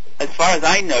not, as far as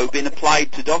I know, been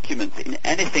applied to documents in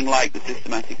anything like the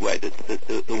systematic way that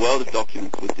the world of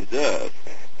documents would deserve.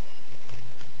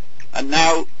 And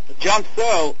now John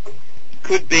Searle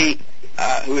could be,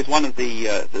 who is one of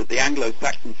the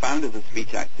Anglo-Saxon founders of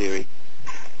speech act theory,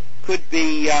 could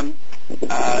be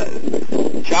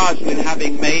charged with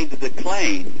having made the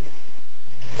claim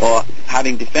or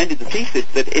having defended the thesis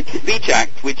that it's speech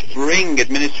acts which bring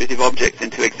administrative objects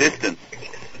into existence.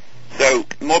 So,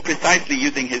 more precisely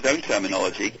using his own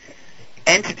terminology,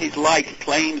 entities like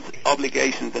claims,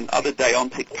 obligations, and other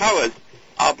deontic powers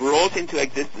are brought into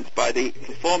existence by the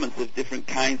performance of different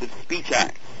kinds of speech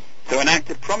acts. So an act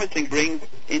of promising brings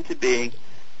into being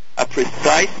a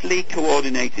precisely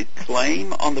coordinated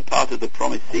claim on the part of the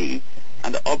promisee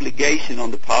and an obligation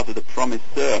on the part of the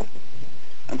promisor.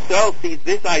 And Searle sees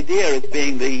this idea as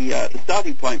being the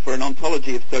starting point for an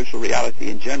ontology of social reality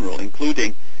in general,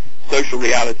 including social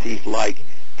realities like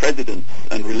presidents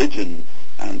and religions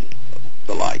and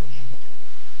the like.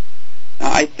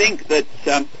 Now, I think that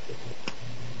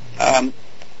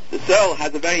Searle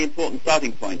has a very important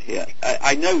starting point here.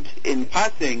 I note in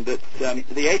passing that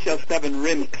the HL7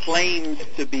 RIM claims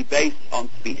to be based on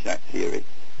speech act theory,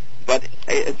 but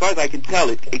as far as I can tell,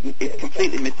 it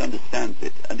completely misunderstands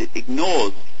it, and it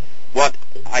ignores what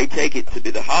I take it to be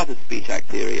the heart of speech act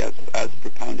theory as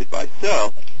propounded by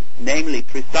Searle, namely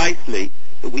precisely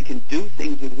that we can do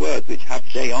things with words which have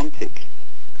deontic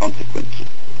consequences.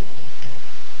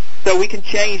 So we can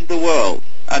change the world.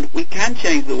 And we can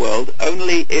change the world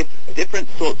only if different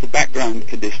sorts of background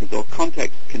conditions or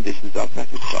context conditions are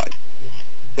satisfied.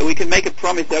 So we can make a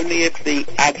promise only if the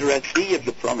addressee of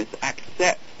the promise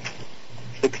accepts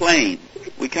the claim.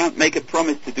 We can't make a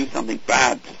promise to do something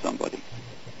bad to somebody.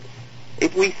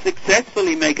 If we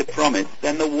successfully make a promise,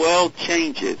 then the world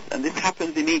changes, and this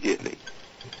happens immediately.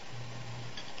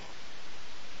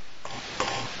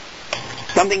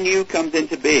 Something new comes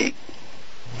into being.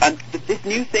 And this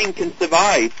new thing can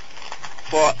survive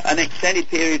for an extended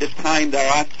period of time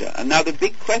thereafter. And now the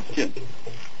big question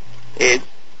is,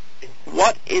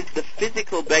 what is the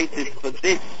physical basis for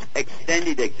this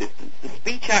extended existence? The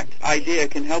Speech Act idea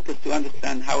can help us to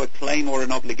understand how a claim or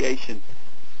an obligation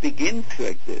begins to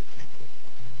exist.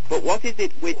 But what is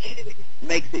it which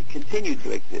makes it continue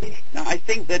to exist? Now, I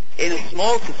think that in a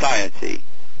small society,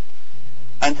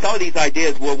 and some of these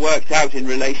ideas were worked out in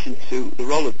relation to the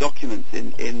role of documents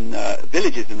in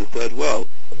villages in the Third World.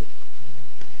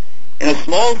 In a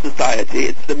small society,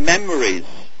 it's the memories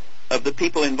of the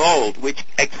people involved which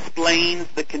explains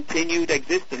the continued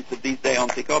existence of these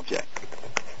deontic objects.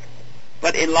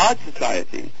 But in large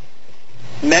societies,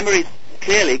 memories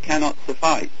clearly cannot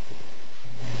suffice.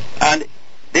 And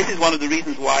this is one of the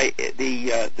reasons why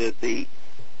the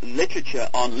literature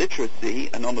on literacy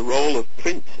and on the role of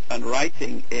print and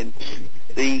writing in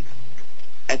the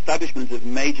establishment of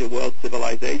major world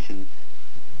civilizations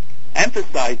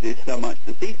emphasizes so much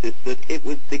the thesis that it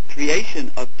was the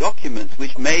creation of documents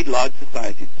which made large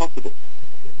societies possible.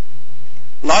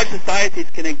 Large societies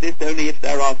can exist only if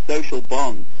there are social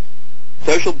bonds.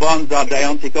 Social bonds are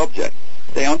deontic objects.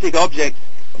 Deontic objects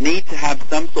need to have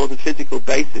some sort of physical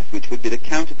basis, which would be the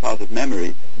counterpart of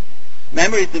memories.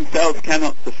 Memories themselves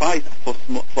cannot suffice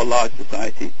for large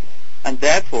societies, and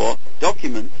therefore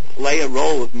documents play a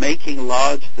role of making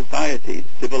large societies,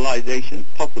 civilizations,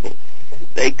 possible.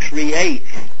 They create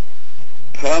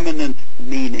permanent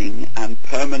meaning and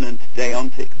permanent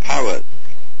deontic powers.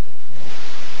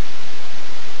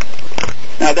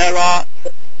 Now there are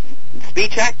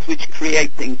speech acts which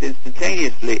create things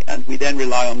instantaneously, and we then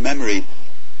rely on memories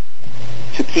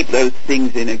to keep those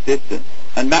things in existence.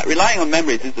 And relying on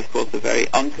memories is, of course, a very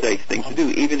unsafe thing to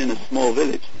do, even in a small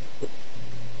village.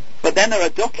 But then there are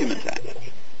document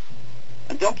acts.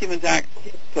 And document acts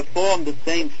perform the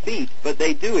same feat, but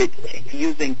they do it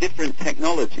using different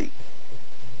technology.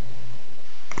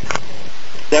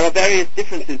 There are various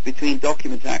differences between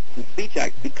document acts and speech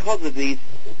acts because of these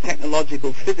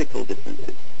technological, physical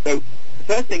differences. So the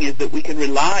first thing is that we can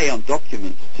rely on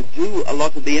documents to do a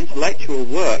lot of the intellectual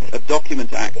work of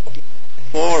document acts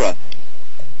for us.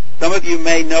 Some of you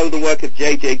may know the work of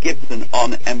J.J. Gibson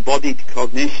on embodied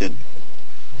cognition.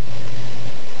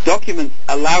 Documents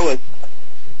allow us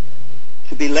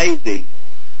to be lazy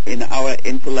in our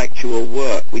intellectual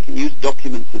work. We can use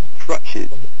documents as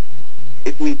crutches.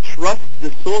 If we trust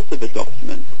the source of a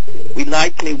document, we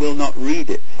likely will not read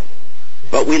it,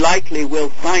 but we likely will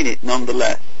sign it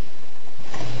nonetheless.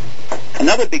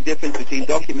 Another big difference between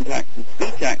document acts and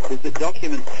speech acts is that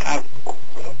documents have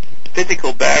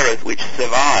physical bearers which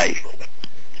survive,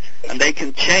 and they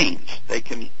can change. They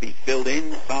can be filled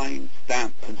in, signed,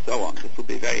 stamped, and so on. This will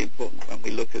be very important when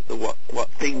we look at what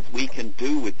things we can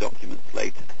do with documents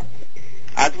later.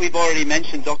 As we've already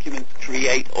mentioned, documents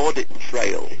create audit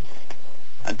trails,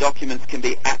 and documents can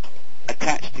be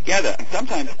attached together. And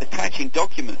sometimes attaching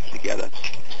documents together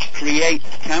creates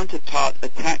counterpart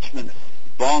attachments,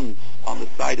 bonds on the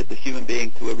side of the human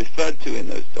beings who are referred to in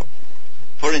those documents.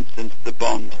 For instance, the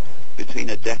bond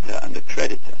between a debtor and a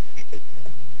creditor.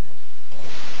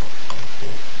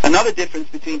 Another difference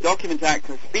between document acts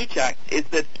and speech acts is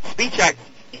that speech acts,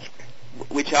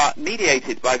 which are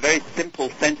mediated by very simple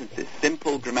sentences,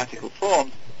 simple grammatical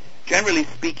forms, generally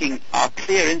speaking, are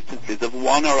clear instances of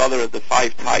one or other of the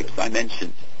 5 types I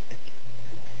mentioned.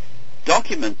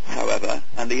 Documents, however,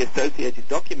 and the associated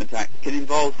document acts can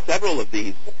involve several of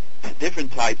these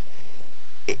different types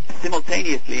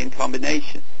simultaneously in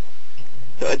combination.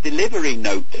 So a delivery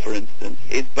note, for instance,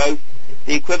 is both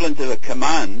the equivalent of a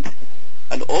command,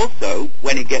 and also,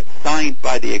 when it gets signed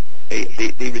by the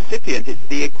recipient, it's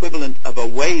the equivalent of a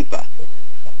waiver.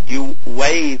 You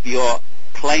waive your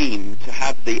claim to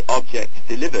have the object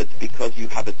delivered because you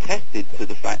have attested to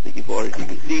the fact that you've already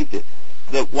received it.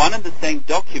 So that one and the same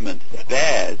document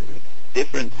bears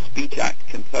different speech act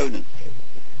components.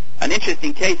 An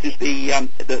interesting case is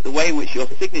the way in which your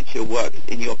signature works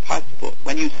in your passport.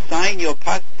 When you sign your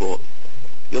passport,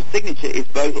 your signature is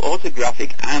both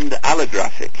orthographic and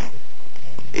allographic.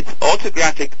 It's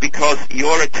orthographic because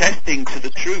you're attesting to the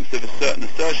truth of a certain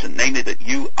assertion, namely that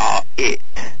you are it.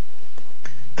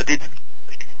 But it's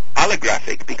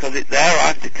allographic because it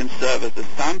thereafter can serve as a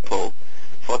sample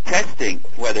for testing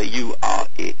whether you are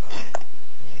it.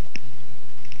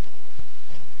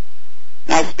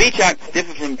 Now, speech acts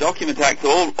differ from document acts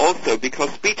also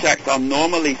because speech acts are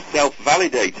normally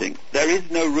self-validating. There is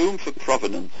no room for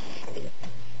provenance.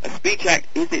 A speech act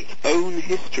is its own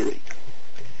history.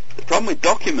 The problem with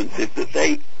documents is that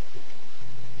they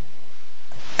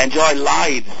enjoy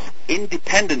lives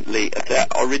independently of their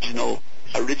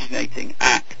originating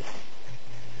acts.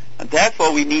 And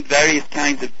therefore we need various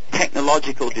kinds of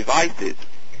technological devices,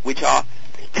 which are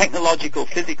technological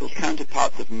physical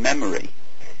counterparts of memory,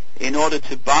 in order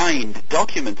to bind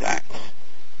document acts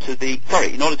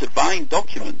in order to bind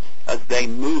documents as they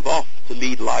move off to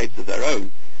lead lives of their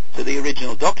own to the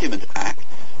original document acts,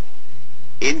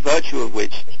 in virtue of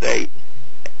which they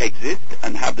exist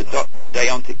and have the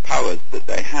deontic powers that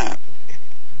they have.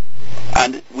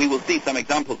 And we will see some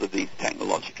examples of these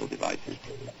technological devices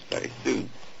very soon.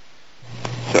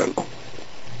 So,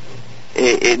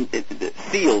 in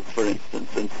seals, for instance,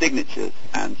 and signatures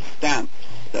and stamps,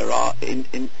 there are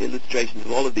in illustrations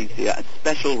of all of these here, and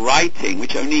special writing,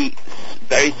 which only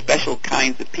very special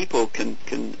kinds of people can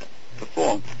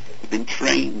perform, have been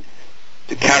trained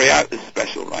to carry out this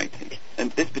special writing.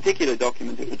 And this particular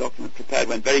document is a document prepared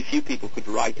when very few people could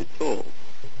write at all.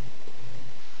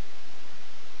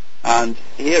 And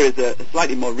here is a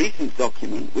slightly more recent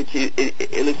document which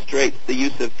illustrates the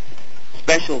use of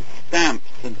special stamps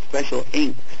and special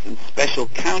inks and special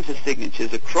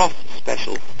counter-signatures across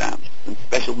special stamps and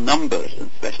special numbers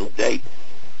and special dates,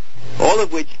 all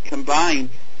of which combine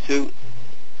to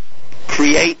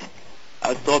create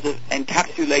a sort of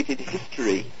encapsulated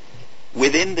history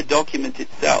within the document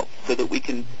itself, so that we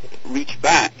can reach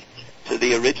back to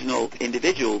the original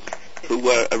individuals who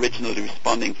were originally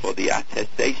responding for the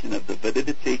attestation of the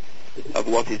validity of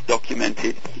what is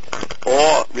documented,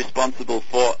 or responsible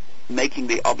for making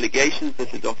the obligations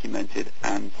that are documented,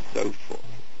 and so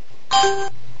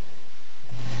forth.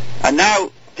 And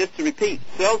now, just to repeat,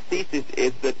 Searle's thesis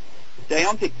is that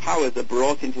deontic powers are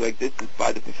brought into existence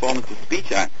by the performance of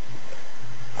speech acts.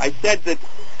 I said that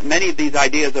many of these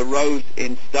ideas arose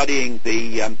in studying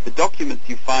the documents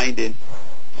you find in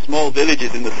small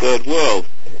villages in the Third World.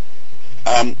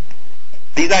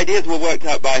 These ideas were worked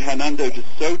out by Hernando de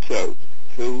Soto,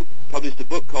 who published a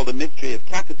book called The Mystery of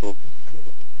Capital.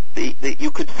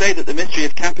 You could say that the mystery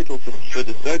of capital for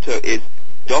de Soto is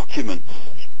documents.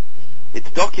 It's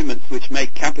documents which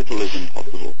make capitalism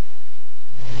possible.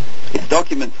 It's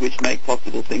documents which make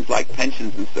possible things like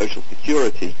pensions and social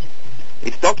security.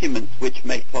 It's documents which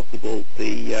make possible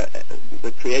the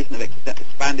creation of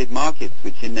expanded markets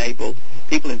which enable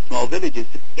people in small villages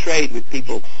to trade with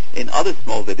people in other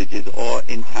small villages or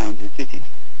in towns and cities.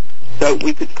 So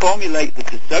we could formulate the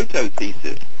De Soto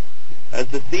thesis as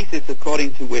the thesis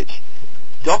according to which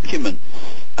documents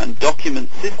and document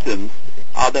systems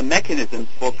are the mechanisms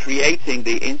for creating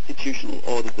the institutional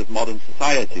orders of modern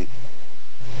societies.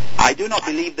 I do not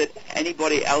believe that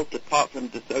anybody else apart from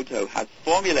De Soto has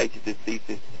formulated this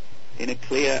thesis in a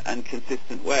clear and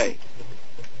consistent way.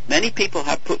 Many people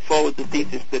have put forward the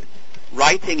thesis that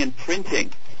writing and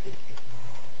printing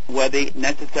were the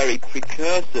necessary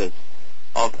precursors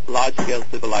of large-scale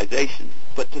civilization.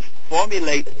 But to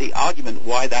formulate the argument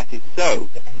why that is so,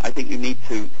 I think you need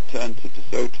to turn to De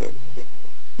Soto.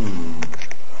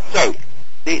 So,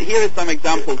 here are some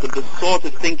examples of the sort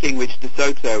of thinking which De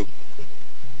Soto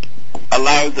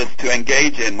allows us to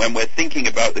engage in when we're thinking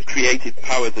about the creative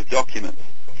powers of documents.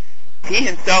 He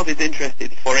himself is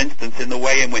interested, for instance, in the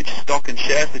way in which stock and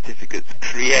share certificates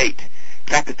create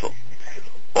capital,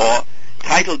 or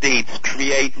title deeds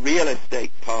create real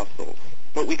estate parcels.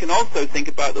 But we can also think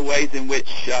about the ways in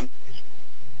which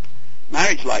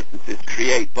marriage licenses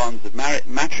create bonds of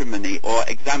matrimony, or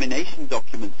examination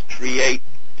documents create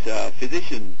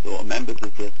physicians or members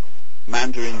of the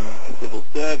Mandarin civil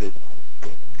service.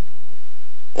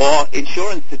 Or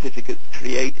insurance certificates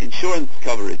create insurance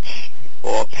coverage,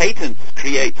 or patents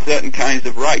create certain kinds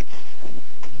of rights,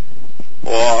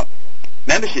 or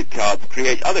membership cards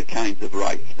create other kinds of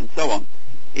rights, and so on.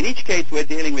 In each case, we're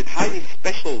dealing with highly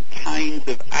special kinds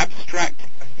of abstract,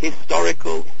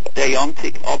 historical,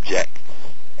 deontic objects,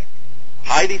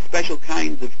 highly special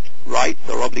kinds of rights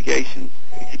or obligations,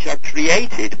 which are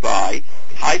created by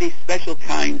highly special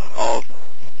kinds of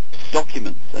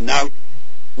documents. And now,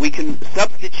 we can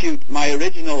substitute my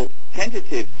original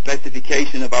tentative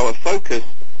specification of our focus.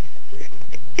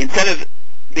 Instead of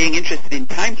being interested in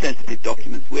time-sensitive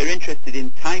documents, we're interested in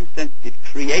time-sensitive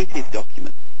creative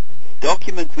documents.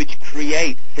 Documents which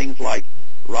create things like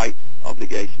rights,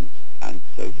 obligations, and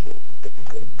so forth.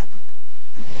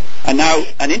 And now,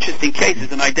 an interesting case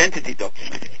is an identity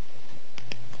document.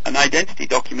 An identity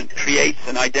document creates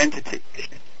an identity.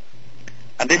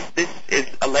 And this is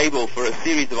a label for a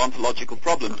series of ontological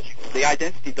problems. The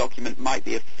identity document might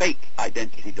be a fake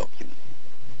identity document.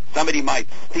 Somebody might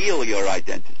steal your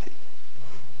identity.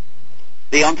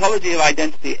 The ontology of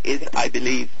identity is, I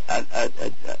believe,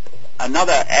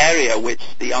 another area which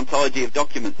the ontology of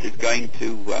documents is going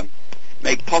to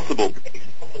make possible.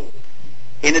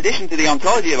 In addition to the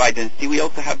ontology of identity, we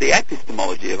also have the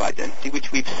epistemology of identity,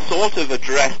 which we've sort of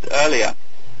addressed earlier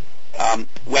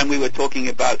when we were talking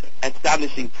about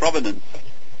establishing provenance.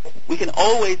 We can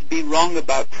always be wrong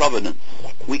about provenance.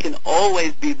 We can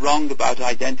always be wrong about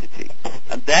identity.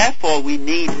 And therefore, we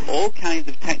need all kinds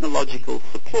of technological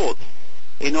support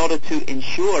in order to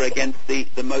ensure against the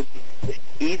most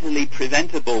easily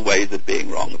preventable ways of being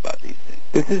wrong about these things.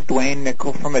 This is Dwayne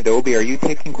Nickel from Adobe. Are you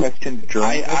taking questions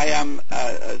during I am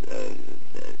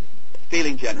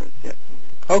feeling generous, yes.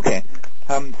 Okay.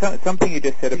 Something you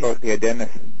just said about the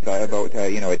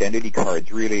identity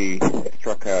cards really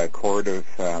struck a chord of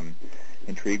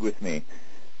intrigue with me.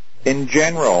 In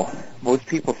general, most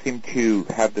people seem to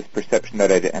have this perception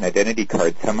that an identity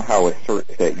card somehow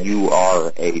asserts that you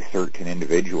are a certain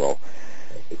individual.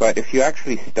 But if you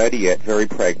actually study it very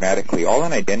pragmatically, all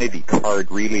an identity card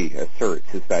really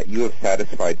asserts is that you have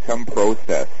satisfied some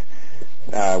process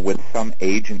with some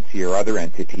agency or other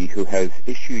entity who has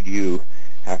issued you,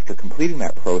 after completing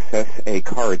that process, a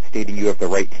card stating you have the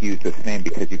right to use this name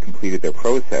because you completed their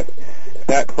process.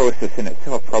 That process in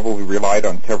itself probably relied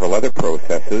on several other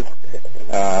processes.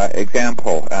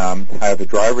 Example, I have a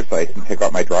driver's license. I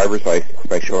got my driver's license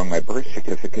by showing my birth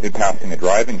certificate and passing a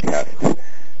driving test.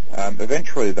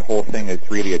 Eventually, the whole thing is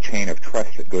really a chain of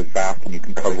trust that goes back, and you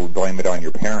can probably blame it on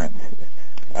your parents.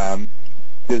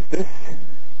 Does this,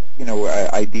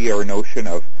 idea or notion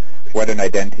of what an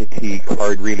identity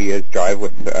card really is jive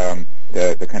with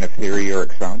the kind of theory you're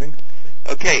expounding?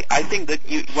 Okay, I think that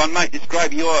one might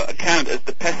describe your account as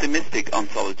the pessimistic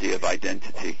ontology of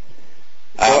identity.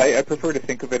 Well, I prefer to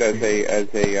think of it as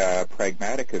a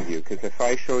pragmatic view, because if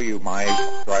I show you my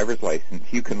driver's license,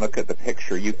 you can look at the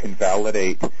picture, you can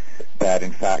validate that,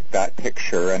 in fact, that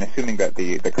picture, and assuming that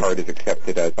the card is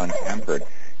accepted as untampered,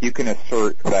 you can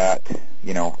assert that,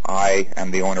 I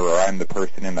am the owner or I'm the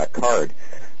person in that card.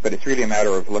 But it's really a matter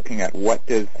of looking at what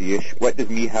does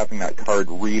me having that card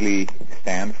really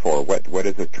stand for? What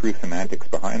is the true semantics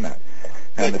behind that?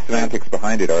 And the semantics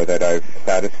behind it are that I've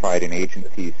satisfied an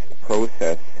agency's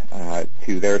process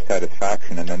to their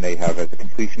satisfaction, and then they have, as a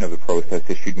completion of the process,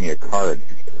 issued me a card.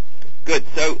 Good.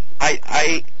 So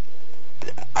I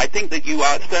think that you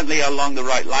are certainly along the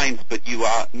right lines, but you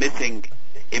are missing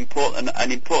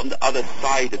an important other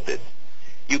side of this.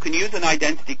 You can use an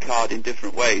identity card in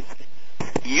different ways.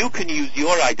 You can use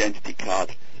your identity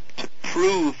card to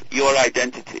prove your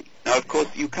identity. Now, of course,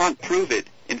 you can't prove it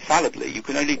infallibly. You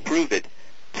can only prove it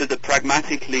to the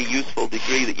pragmatically useful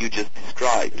degree that you just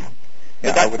described.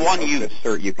 But that's one use.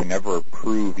 Assert you can never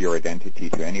prove your identity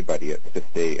to anybody. It's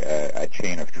just a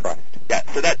chain of trust. Yeah,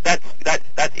 so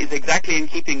that is exactly in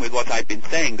keeping with what I've been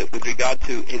saying, that with regard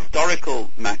to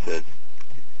historical matters,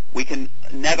 we can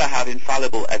never have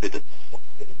infallible evidence.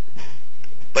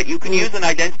 But you can use an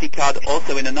identity card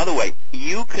also in another way.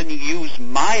 You can use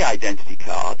my identity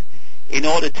card in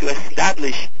order to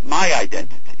establish my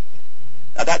identity.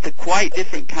 Now, that's a quite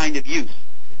different kind of use.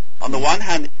 On the one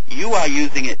hand, you are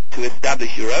using it to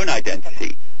establish your own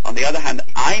identity. On the other hand,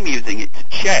 I'm using it to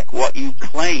check what you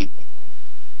claim.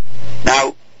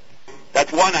 Now,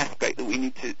 that's one aspect that we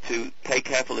need to pay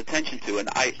careful attention to, and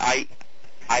I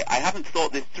haven't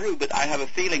thought this through, but I have a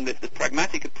feeling that the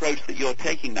pragmatic approach that you're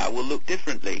taking now will look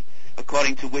differently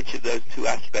according to which of those two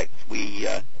aspects we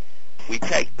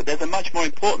take. But there's a much more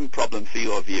important problem for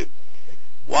your view.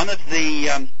 One of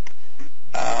the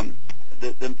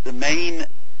main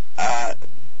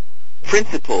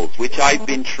principles which I've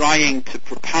been trying to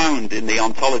propound in the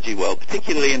ontology world,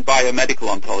 particularly in biomedical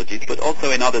ontologies, but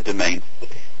also in other domains,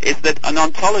 is that an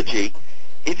ontology,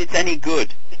 if it's any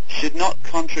good, should not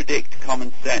contradict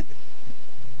common sense.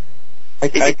 I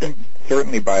can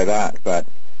certainly buy that, but...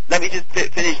 Let me just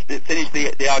finish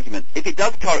the argument. If it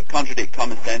does contradict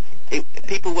common sense,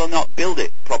 people will not build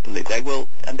it properly. They will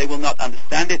not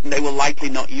understand it, and they will likely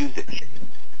not use it.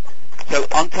 So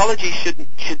ontology should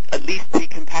at least be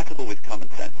compatible with common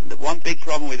sense. And the one big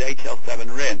problem with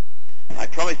HL7-RIM, I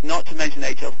promise not to mention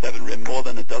HL7-RIM more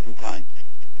than a dozen times,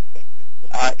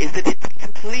 is that it's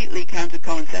completely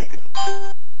counter-commonsensical.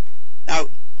 Now,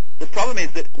 the problem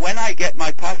is that when I get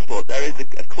my passport, there is a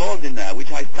clause in there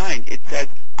which I sign. It says,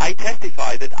 I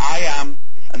testify that I am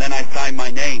and then I sign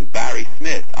my name, Barry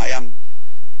Smith. I am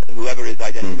whoever is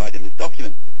identified in this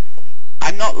document.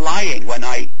 I'm not lying when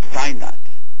I sign that.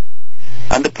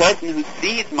 And the person who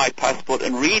sees my passport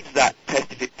and reads that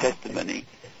testimony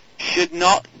should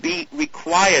not be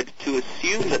required to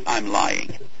assume that I'm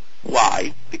lying.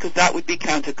 Why? Because that would be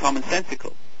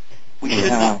counter-commonsensical. We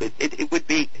should not. It would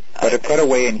be... But I've got a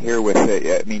way in here with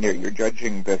it. I mean, you're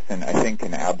judging this in, I think,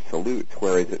 in absolutes,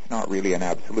 whereas it's not really an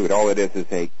absolute. All it is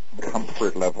a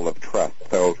comfort level of trust.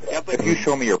 So if you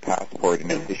show me your passport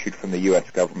and it's issued from the U.S.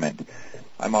 government,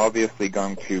 I'm obviously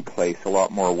going to place a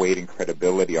lot more weight and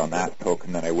credibility on that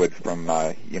token than I would from,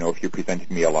 if you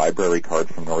presented me a library card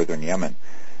from northern Yemen.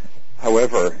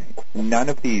 However, none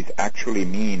of these actually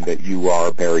mean that you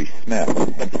are Barry Smith.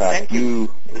 In fact, the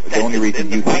only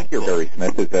reason you think you're Barry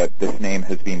Smith is that this name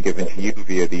has been given to you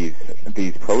via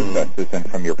these processes and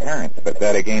from your parents. But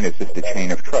that, again, is just a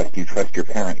chain of trust. You trust your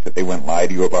parents that they wouldn't lie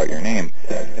to you about your name.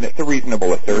 And it's a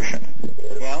reasonable assertion.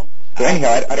 Well, so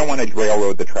anyhow, I don't want to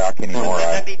railroad the track anymore.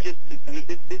 Let me just,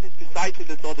 this is precisely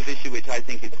the sort of issue which I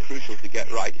think is crucial to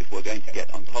get right if we're going to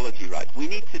get ontology right. We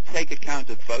need to take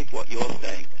account of both what you're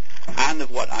saying and of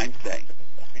what I'm saying,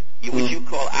 which you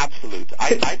call absolute.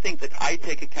 I think that I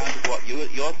take account of what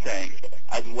you're saying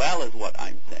as well as what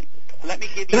I'm saying. So let me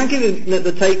give you... Can I give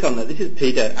the take on that? This is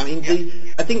Peter. I mean,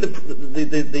 I think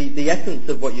the essence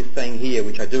of what you're saying here,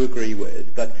 which I do agree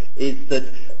with, but is that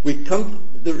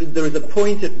there is a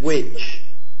point at which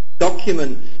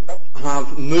documents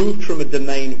have moved from a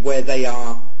domain where they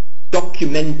are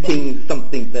documenting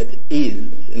something that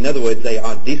is, in other words, they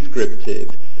are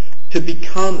descriptive, to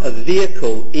become a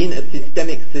vehicle in a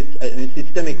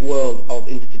systemic world of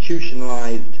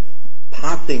institutionalized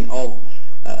passing of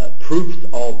proofs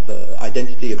of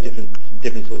identity of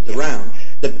different sorts around,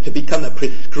 to become a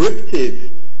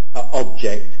prescriptive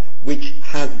object which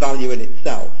has value in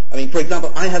itself. I mean, for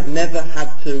example, I have never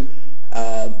had to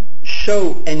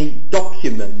show any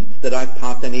document that I've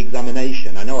passed any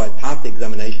examination. I know I passed the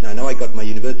examination, I know I got my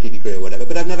university degree or whatever,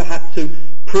 but I've never had to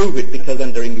prove it because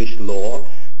under English law,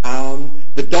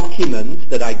 the document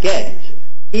that I get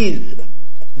is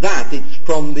that. It's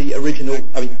from the original.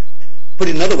 I mean, put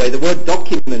it another way, the word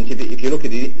document, if you look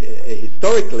at it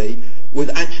historically, was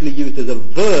actually used as a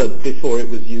verb before it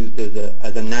was used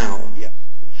as a noun. Yeah.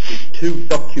 It's to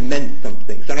document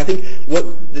something. So I think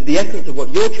what the essence of what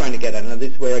you're trying to get at, and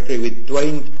this is where I agree with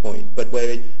Dwayne's point, but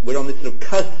where we're on this sort of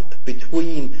cusp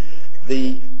between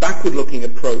the backward-looking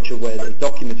approach of where the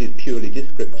document is purely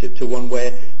descriptive to one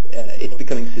where it's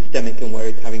becoming systemic and where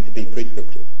it's having to be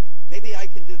prescriptive. Maybe I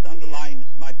can just underline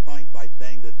my point by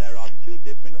saying that there are two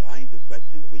different kinds of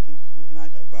questions we can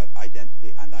ask about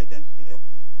identity and identity documents.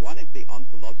 One is the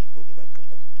ontological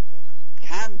question.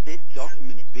 Can this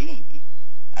document be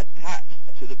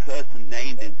attached to the person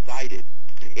named inside it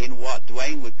in what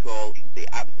Dwayne would call the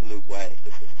absolute way?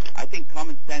 I think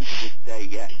common sense would say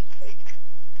yes.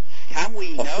 Can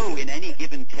we know in any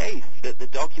given case that the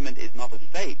document is not a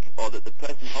fake or that the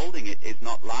person holding it is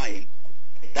not lying?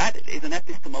 That is an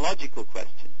epistemological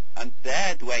question. And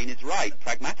there, Dwayne is right.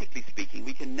 Pragmatically speaking,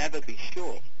 we can never be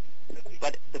sure.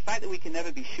 But the fact that we can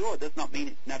never be sure does not mean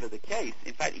it's never the case.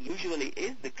 In fact, it usually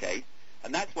is the case,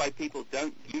 and that's why people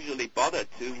don't usually bother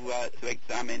to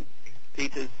examine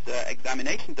Peter's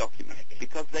examination documents,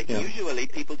 because usually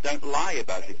people don't lie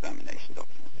about examination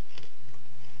documents.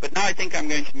 But now I think I'm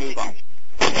going to move on.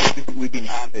 We've been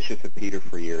suspicious of Peter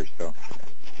for years, so...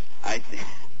 I see.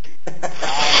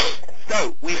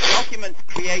 So, documents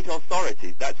create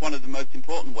authorities. That's one of the most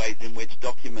important ways in which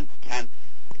documents can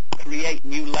create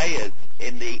new layers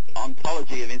in the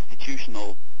ontology of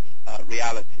institutional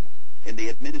reality, in the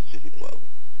administrative world.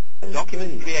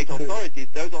 Documents create authorities.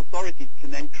 Those authorities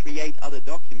can then create other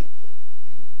documents.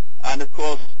 And, of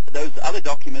course, those other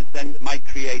documents then might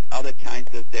create other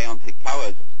kinds of deontic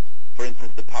powers. For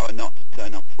instance, the power not to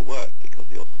turn up for work because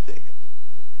you're sick.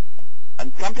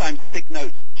 And sometimes sick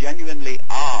notes genuinely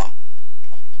are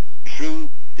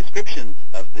true descriptions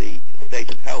of the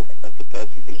state of health of the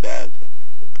person who bears them.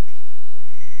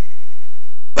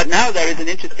 But now there is an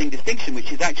interesting distinction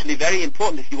which is actually very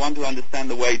important if you want to understand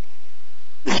the way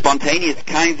the spontaneous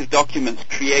kinds of documents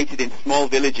created in small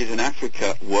villages in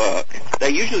Africa work. They're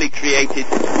usually created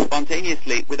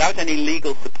spontaneously without any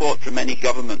legal support from any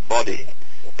government body.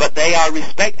 But they are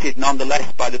respected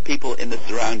nonetheless by the people in the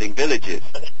surrounding villages.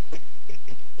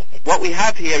 What we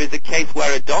have here is a case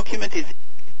where a document is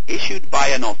issued by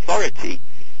an authority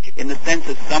in the sense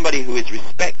of somebody who is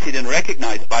respected and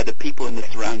recognized by the people in the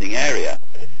surrounding area,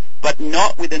 but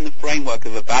not within the framework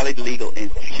of a valid legal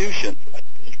institution.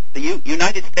 The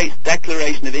United States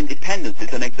Declaration of Independence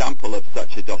is an example of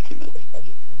such a document.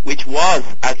 which was,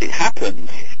 as it happens,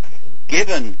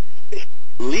 given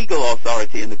legal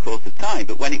authority in the course of time,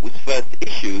 but when it was first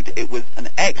issued, it was an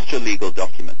extra-legal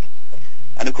document.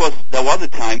 And of course, there was a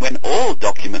time when all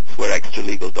documents were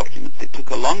extra-legal documents. It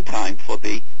took a long time for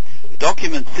the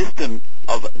document system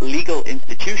of legal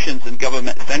institutions and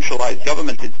centralized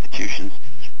government institutions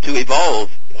to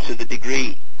evolve to the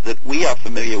degree that we are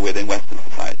familiar with in Western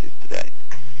societies today.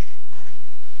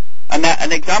 And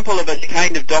an example of a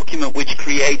kind of document which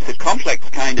creates a complex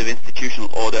kind of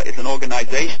institutional order is an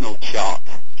organizational chart,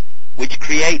 which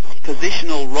creates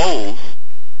positional roles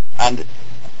and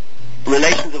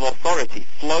relations of authority,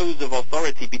 flows of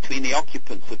authority between the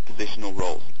occupants of positional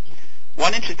roles.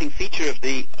 One interesting feature of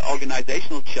the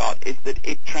organizational chart is that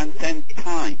it transcends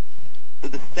time. So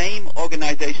the same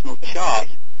organizational chart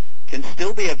can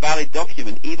still be a valid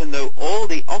document even though all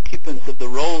the occupants of the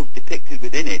roles depicted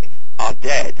within it are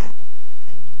dead.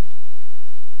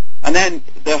 And then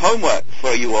the homework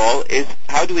for you all is,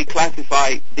 how do we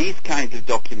classify these kinds of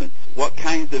documents? What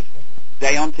kinds of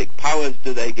deontic powers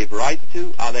do they give rise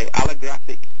to? Are they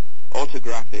allographic,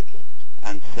 autographic,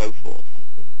 and so forth?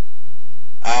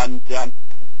 And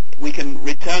we can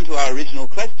return to our original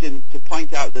question to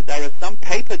point out that there are some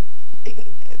paper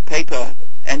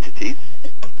entities,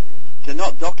 which are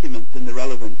not documents in the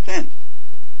relevant sense,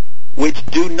 which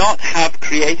do not have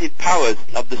creative powers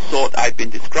of the sort I've been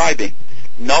describing.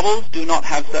 Novels do not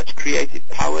have such creative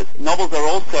powers. Novels are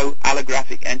also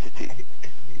allographic entities.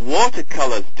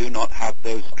 Watercolors do not have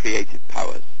those creative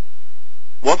powers.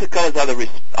 Watercolors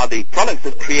are the products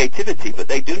of creativity, but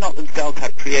they do not themselves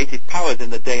have creative powers in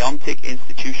the deontic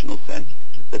institutional sense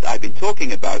that I've been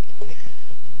talking about.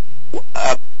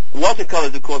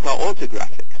 Watercolors, of course, are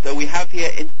autographic. So we have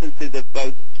here instances of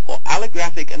both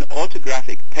allographic and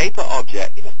autographic paper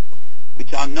objects,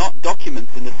 which are not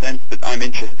documents in the sense that I'm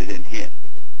interested in here.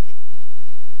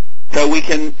 So we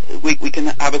can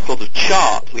have a sort of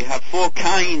chart. We have four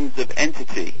kinds of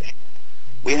entity.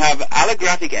 We have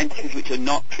allographic entities which are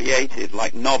not creative,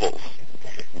 like novels.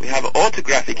 We have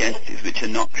autographic entities which are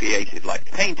not creative,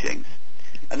 like paintings.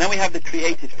 And then we have the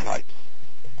creative types.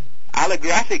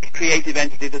 Allographic creative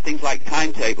entities are things like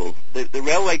timetables. The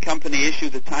railway company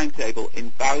issues a timetable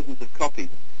in thousands of copies.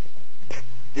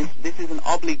 This is an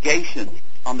obligation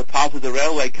on the part of the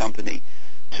railway company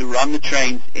to run the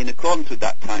trains in accordance with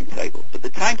that timetable. But the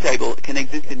timetable can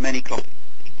exist in many copies.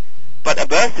 But a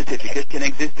birth certificate can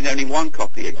exist in only one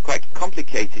copy. It's quite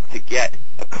complicated to get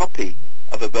a copy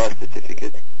of a birth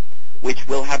certificate which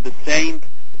will have the same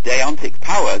deontic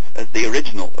powers as the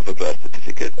original of a birth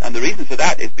certificate. And the reason for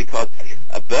that is because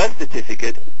a birth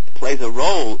certificate plays a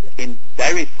role in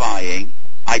verifying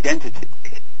identity.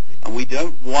 And we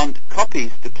don't want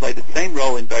copies to play the same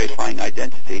role in verifying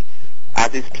identity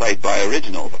as is played by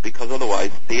originals, because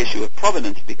otherwise the issue of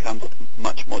provenance becomes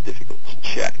much more difficult to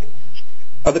check.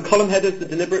 Are the column headers a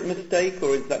deliberate mistake,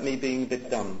 or is that me being a bit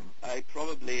dumb? I've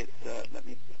lost my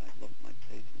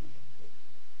page.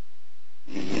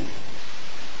 Yeah.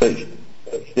 So it's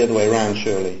the other way around,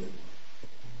 surely.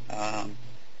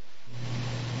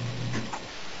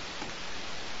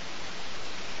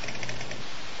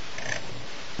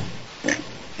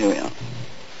 Here we are.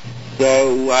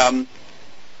 So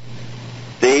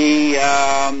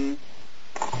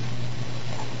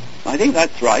I think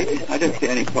that's right. I don't see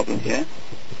any problem here.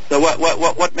 So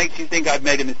what makes you think I've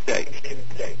made a mistake?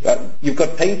 You've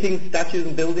got paintings, statues,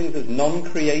 and buildings as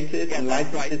non-creative, yes, and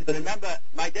that's licenses. Right. Remember,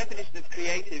 my definition of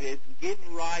creative is give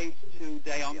rise to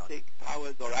deontic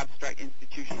powers or abstract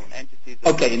institutional entities.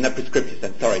 Okay, in the prescriptive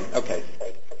sense. Sorry. Okay.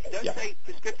 Don't say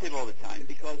prescriptive all the time,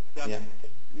 because a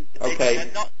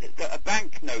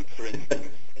banknote, for instance,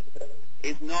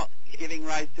 is not giving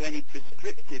rise to any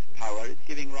prescriptive power. It's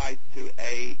giving rise to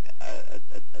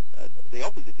the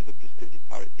opposite of a prescriptive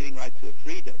power. It's giving rise to a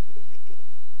freedom.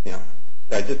 Yeah.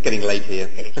 It's just getting late here.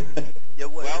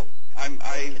 Well, I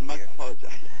must apologize.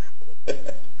 All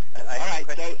right,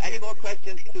 so any more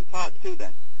questions to part two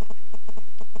then?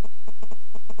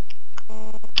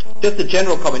 Just a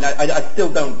general comment. I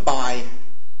still don't buy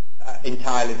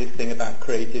entirely this thing about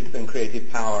creative and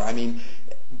creative power. I mean,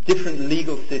 different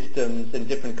legal systems in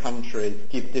different countries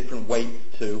give different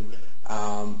weights to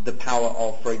the power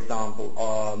of, for example,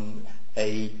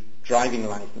 a driving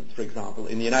license, for example.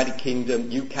 In the United Kingdom,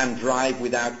 you can drive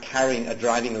without carrying a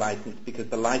driving license because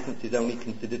the license is only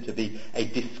considered to be a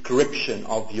description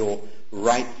of your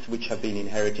rights which have been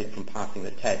inherited from passing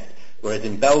the test. Whereas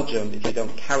in Belgium, if you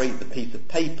don't carry the piece of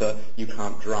paper, you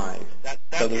can't drive. That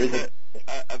is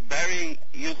a very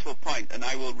useful point, and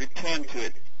I will return to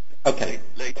it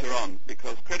later on,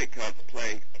 because credit cards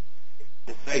play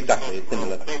the same exactly sort of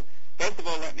similar. role. First of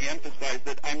all, let me emphasize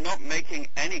that I'm not making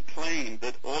any claim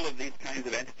that all of these kinds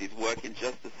of entities work in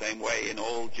just the same way in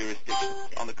all jurisdictions.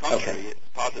 On the contrary, it's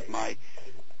part of my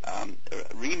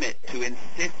remit to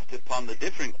insist upon the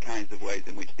different kinds of ways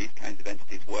in which these kinds of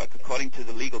entities work according to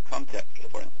the legal context,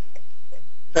 for instance.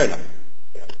 Fair enough.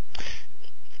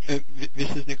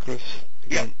 This is Nicholas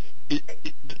again. Yeah.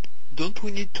 Don't we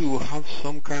need to have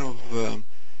some kind of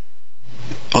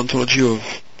ontology of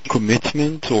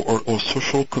commitment or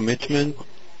social commitment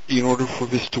in order for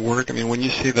this to work? I mean, when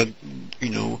you say that,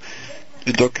 the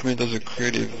document has a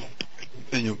creative,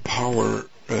 power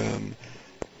to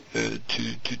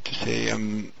say I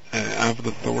have the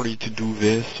authority to do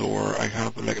this, or I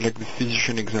have like the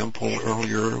physician example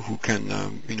earlier who can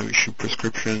issue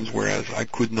prescriptions, whereas I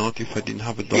could not if I didn't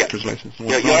have a doctor's license.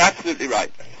 You're absolutely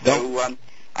right. So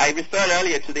I referred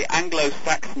earlier to the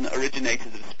Anglo-Saxon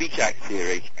originators of Speech Act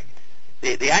theory.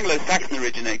 The Anglo-Saxon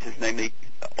originators, namely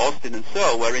Austin and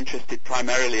Searle, were interested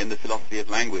primarily in the philosophy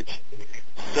of language.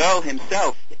 Searle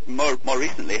himself, more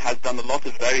recently, has done a lot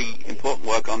of very important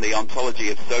work on the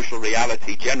ontology of social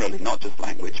reality generally, not just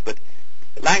language, but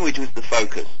language was the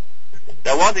focus.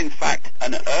 There was, in fact,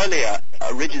 an earlier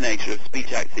originator of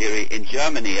Speech Act theory in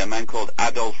Germany, a man called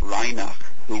Adolf Reinach,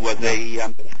 who was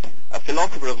a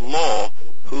philosopher of law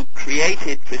who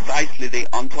created precisely the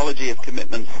ontology of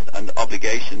commitments and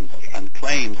obligations and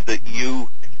claims that you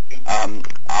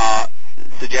are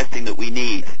suggesting that we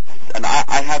need. And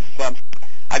I've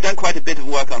done quite a bit of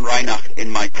work on Reinach in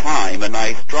my time, and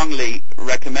I strongly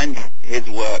recommend his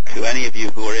work to any of you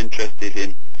who are interested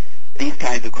in these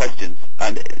kinds of questions.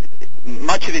 And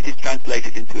much of it is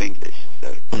translated into English.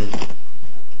 So.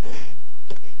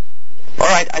 All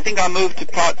right, I think I'll move to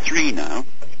part 3 now.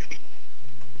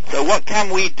 So what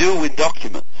can we do with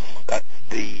documents? That's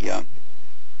the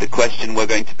question we're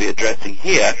going to be addressing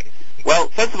here. Well,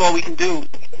 first of all, we can do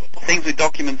things with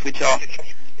documents which are,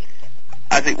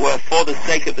 as it were, for the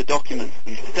sake of the documents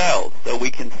themselves. So we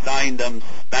can sign them,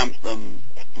 stamp them,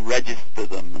 register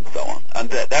them, and so on. And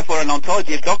therefore, an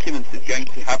ontology of documents is going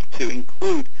to have to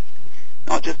include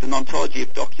not just an ontology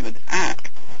of document acts,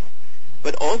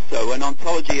 but also an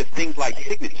ontology of things like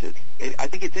signatures. I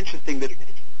think it's interesting that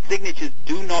signatures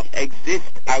do not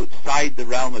exist outside the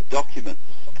realm of documents.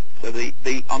 So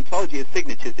the ontology of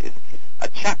signatures is a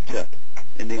chapter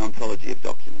in the ontology of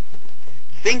documents.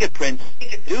 Fingerprints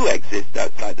do exist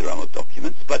outside the realm of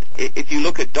documents, but if you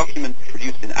look at documents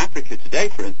produced in Africa today,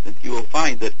 for instance, you will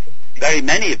find that very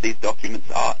many of these documents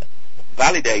are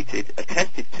validated,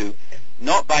 attested to,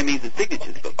 not by means of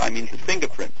signatures, but by means of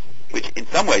fingerprints, which in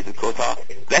some ways, of course, are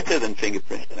better than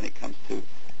fingerprints when it comes to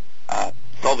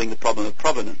solving the problem of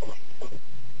provenance.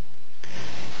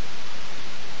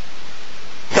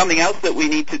 Something else that we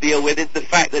need to deal with is the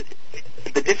fact that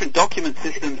the different document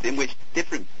systems in which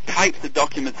different types of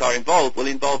documents are involved will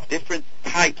involve different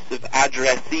types of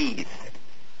addressees.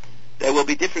 There will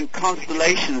be different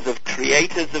constellations of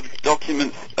creators of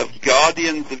documents, of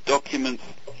guardians of documents,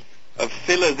 of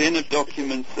fillers in of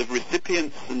documents, of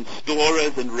recipients and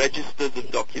storers and registers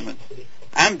of documents.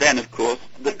 And then, of course,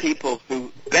 the people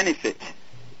who benefit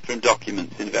from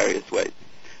documents in various ways.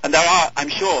 And there are, I'm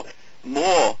sure,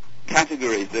 more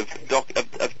categories of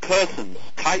persons,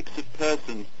 types of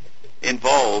persons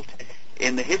involved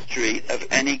in the history of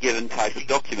any given type of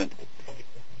document.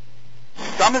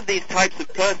 Some of these types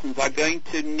of persons are going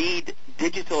to need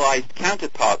digitalized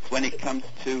counterparts when it comes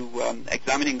to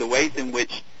examining the ways in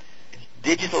which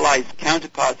digitalized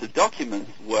counterparts of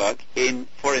documents work in,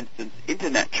 for instance,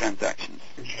 internet transactions.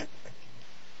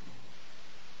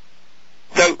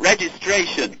 So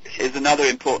registration is another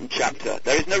important chapter.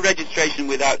 There is no registration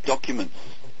without documents.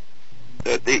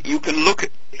 You can look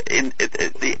at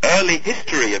the early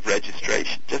history of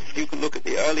registration, just as you can look at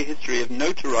the early history of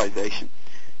notarization,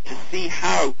 to see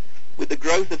how, with the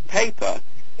growth of paper,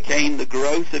 came the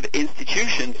growth of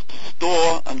institutions to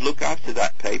store and look after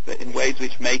that paper in ways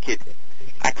which make it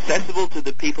accessible to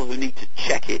the people who need to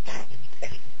check it,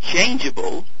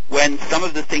 changeable when some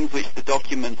of the things which the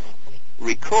documents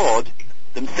record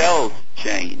themselves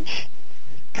change,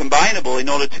 combinable in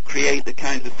order to create the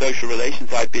kinds of social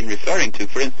relations I've been referring to,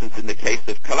 for instance, in the case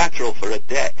of collateral for a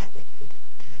debt,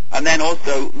 and then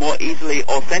also more easily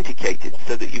authenticated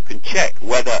so that you can check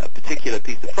whether a particular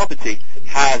piece of property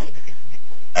has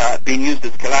been used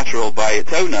as collateral by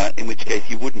its owner, in which case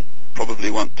you wouldn't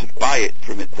probably want to buy it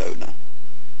from its owner.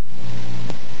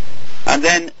 And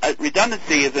then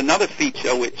redundancy is another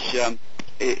feature which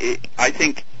I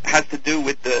think has to do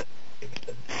with the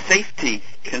safety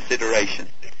consideration.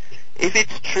 If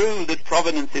it's true that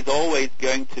provenance is always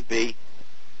going to be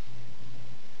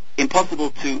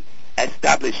impossible to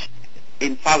establish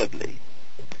infallibly,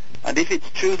 and if it's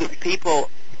true that people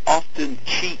often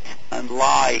cheat and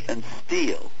lie and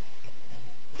steal,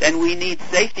 then we need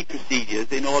safety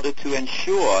procedures in order to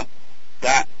ensure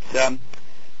that,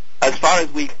 as far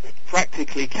as we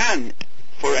practically can,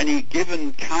 for any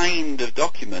given kind of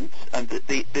document, and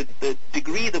the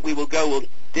degree that we will go will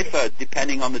differ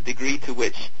depending on the degree to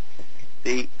which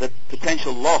the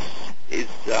potential loss is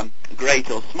great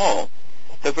or small.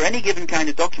 So for any given kind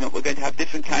of document, we're going to have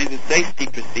different kinds of safety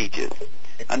procedures.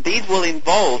 And these will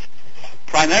involve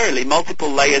primarily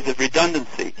multiple layers of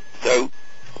redundancy. So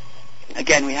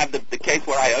again, we have the case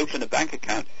where I open a bank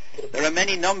account. There are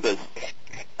many numbers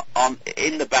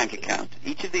in the bank account.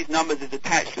 Each of these numbers is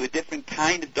attached to a different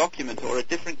kind of document or a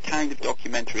different kind of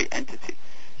documentary entity.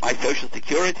 My social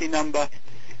security number,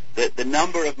 the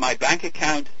number of my bank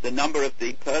account, the number of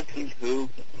the person who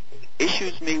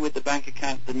issues me with the bank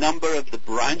account, the number of the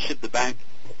branch of the bank,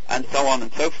 and so on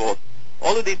and so forth.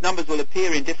 All of these numbers will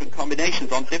appear in different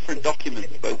combinations on different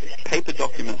documents, both paper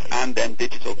documents and then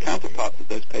digital counterparts of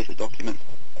those paper documents,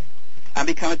 and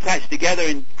become attached together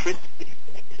in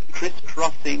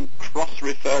crisscrossing,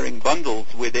 cross-referring bundles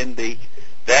within the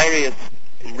various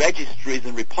registries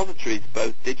and repositories,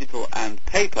 both digital and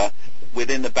paper,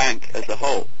 within the bank as a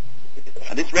whole.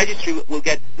 And this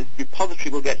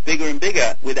repository will get bigger and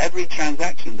bigger with every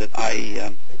transaction that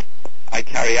I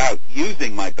carry out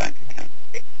using my bank account.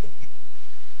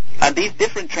 And these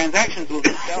different transactions will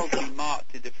themselves be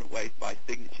marked in different ways by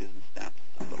signatures and stamps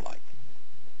and the like.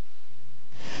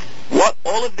 What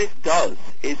all of this does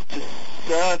is to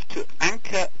serve to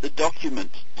anchor the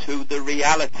document to the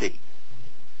reality.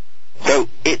 So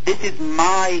this is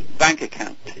my bank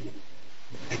account.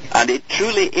 And it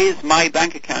truly is my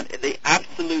bank account in the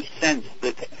absolute sense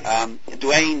that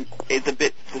Dwayne is a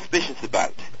bit suspicious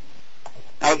about.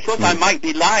 Now, of course, I might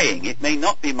be lying. It may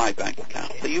not be my bank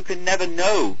account. So you can never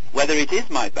know whether it is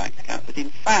my bank account. But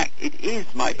in fact, it is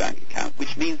my bank account,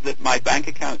 which means that my bank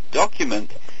account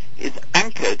document is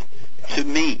anchored to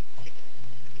me.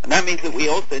 And that means that we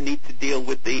also need to deal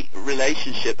with the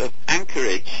relationship of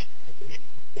anchorage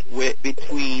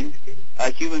between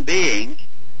a human being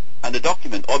and a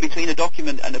document, or between a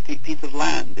document and a piece of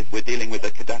land, if we're dealing with a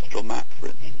cadastral map, for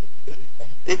instance.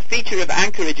 This feature of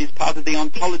anchorage is part of the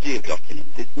ontology of documents.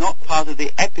 It's not part of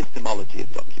the epistemology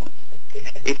of documents.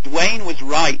 If Dwayne was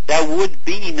right, there would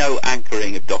be no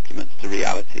anchoring of documents to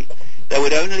reality. There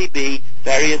would only be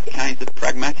various kinds of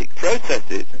pragmatic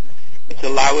processes which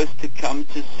allow us to come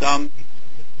to some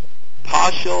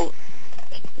partial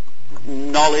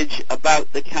knowledge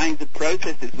about the kinds of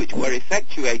processes which were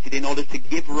effectuated in order to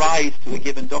give rise to a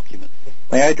given document.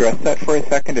 May I address that for a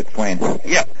second? It's Wayne.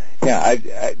 Yeah. Yeah, I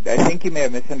think you may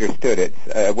have misunderstood it.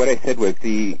 What I said was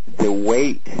the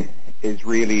weight is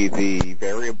really the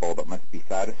variable that must be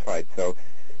satisfied. So,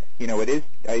 it is.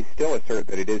 I still assert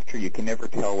that it is true. You can never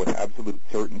tell with absolute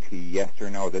certainty, yes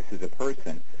or no, this is a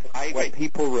person. I agree. What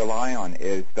people rely on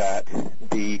is that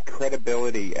the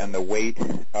credibility and the weight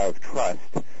of trust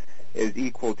is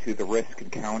equal to the risk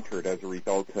encountered as a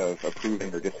result of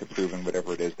approving or disapproving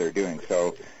whatever it is they're doing.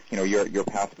 So, your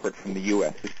passport from the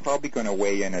U.S. is probably going to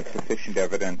weigh in as sufficient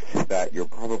evidence that you're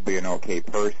probably an okay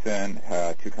person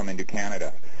to come into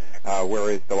Canada,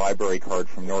 whereas the library card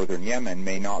from northern Yemen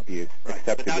may not be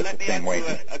accepted with the same weight.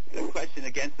 But now let me answer a question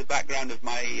against the background of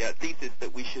my thesis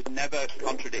that we should never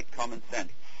contradict common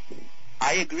sense.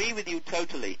 I agree with you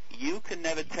totally. You can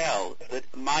never tell that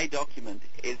my document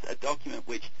is a document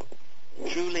which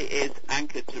truly is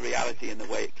anchored to reality in the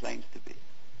way it claims to be.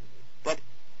 But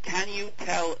can you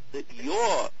tell that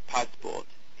your passport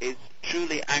is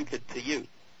truly anchored to you?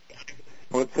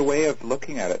 Well, it's a way of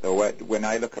looking at it, though. When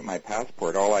I look at my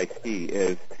passport, all I see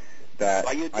is that...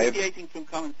 Are you deviating from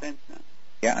common sense now?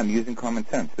 Yeah, I'm using common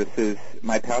sense.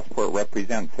 My passport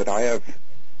represents that I have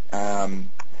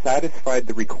satisfied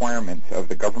the requirements of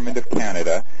the Government of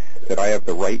Canada that I have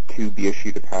the right to be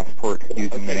issued a passport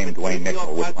using the name Dwayne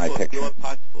Nicol with my picture. Your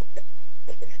passport.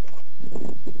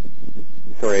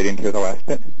 Sorry, I didn't hear the last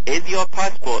bit. Is your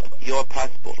passport your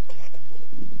passport?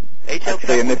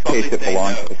 Actually, in this case, it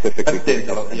belongs specifically to the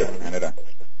Government of Canada.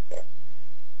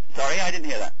 Sorry, I didn't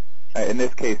hear that. In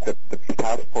this case, the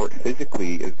passport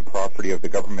physically is the property of the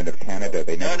Government of Canada.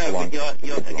 They never belong to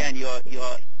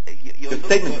the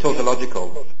statement's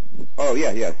tautological. Oh,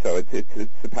 yeah. So it's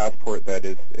the passport that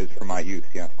is for my use,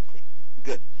 yes.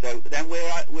 Good. So then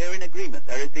we're in agreement.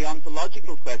 There is the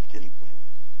ontological question.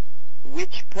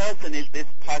 Which person is this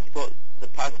passport the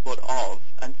passport of?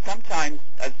 And sometimes,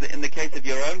 as in the case of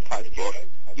your own passport,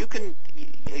 you can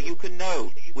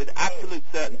know with absolute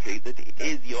certainty that it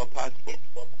is your passport.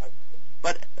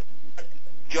 But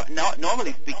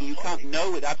normally speaking, you can't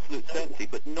know with absolute certainty,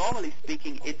 but normally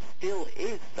speaking, it still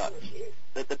is such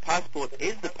that the passport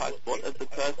is the passport of the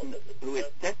person who is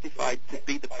testified to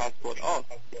be the passport of.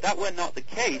 If that were not the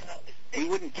case, we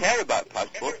wouldn't care about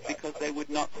passports because they would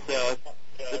not serve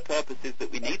the purposes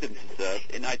that we need them to serve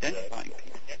in identifying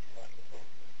people.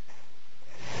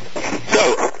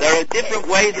 So, there are different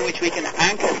ways in which we can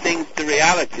anchor things to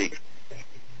reality.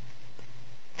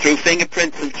 Through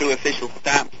fingerprints and through official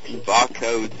stamps and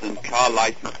barcodes and car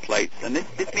license plates. And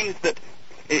this means that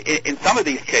in some of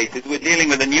these cases we're dealing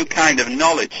with a new kind of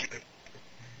knowledge.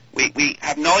 We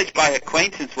have knowledge by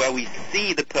acquaintance where we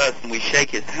see the person, we shake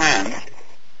his hand.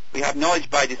 We have knowledge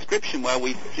by description where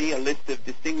we see a list of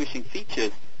distinguishing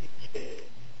features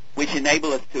which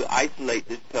enable us to isolate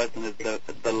this person as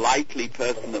the likely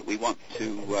person that we want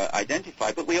to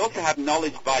identify. But we also have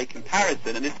knowledge by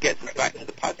comparison, and this gets us back to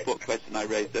the passport question I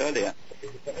raised earlier.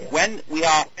 When we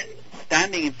are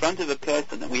standing in front of a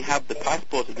person and we have the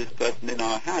passport of this person in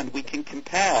our hand, we can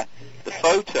compare the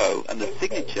photo and the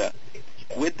signature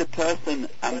with the person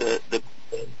and the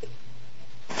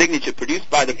signature produced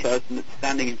by the person that's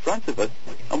standing in front of us,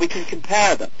 and we can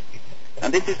compare them.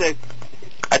 And this is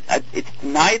it's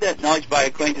neither knowledge by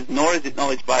acquaintance nor is it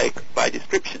knowledge by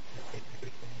description.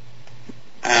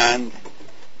 And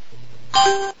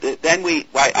then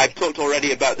I've talked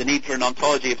already about the need for an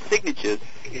ontology of signatures.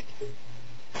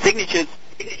 Signatures,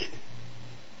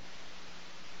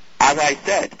 as I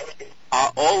said,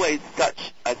 are always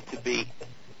such as to be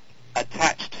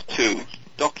attached to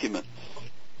documents.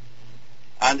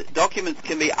 And documents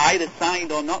can be either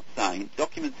signed or not signed.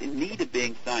 Documents in need of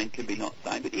being signed can be not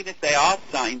signed. But even if they are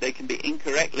signed, they can be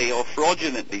incorrectly or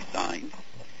fraudulently signed.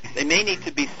 They may need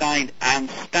to be signed and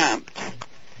stamped,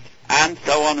 and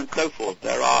so on and so forth.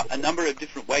 There are a number of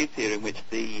different ways here in which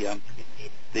the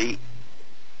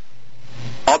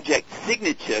object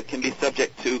signature can be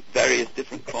subject to various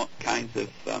different kinds of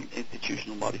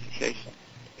institutional modification.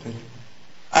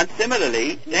 And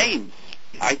similarly, names.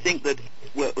 I think that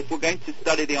if we're going to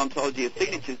study the ontology of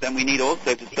signatures, then we need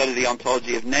also to study the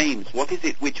ontology of names. What is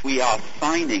it which we are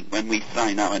signing when we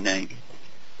sign our name?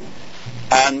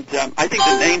 And I think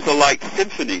that names are like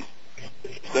symphonies.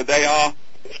 So they are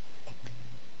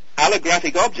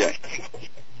allographic objects,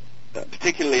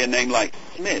 particularly a name like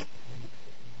Smith.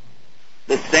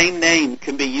 The same name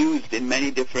can be used in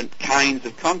many different kinds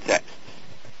of contexts.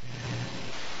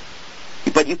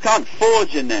 But you can't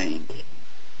forge a name.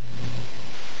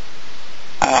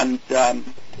 And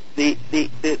the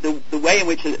way in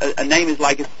which a name is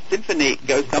like a symphony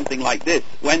goes something like this.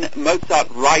 When Mozart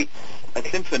writes a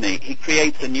symphony, he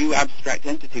creates a new abstract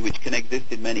entity which can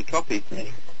exist in many copies.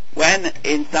 When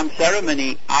in some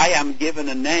ceremony I am given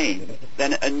a name,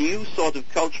 then a new sort of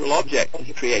cultural object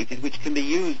is created which can be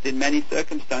used in many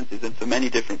circumstances and for many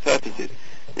different purposes.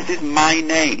 This is my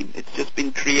name. It's just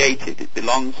been created. It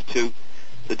belongs to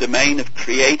the domain of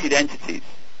created entities.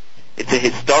 It's a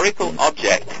historical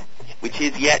object which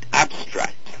is yet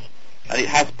abstract. And it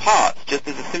has parts, just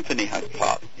as a symphony has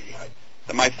parts.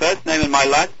 So my first name and my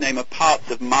last name are parts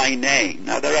of my name.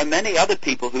 Now there are many other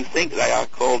people who think they are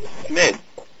called Smith,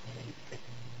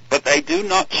 but they do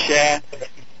not share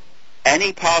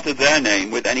any part of their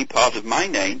name with any part of my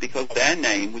name because their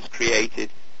name was created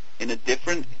in a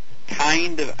different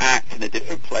kind of act, in a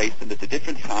different place and at a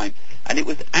different time, and it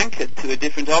was anchored to a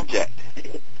different object.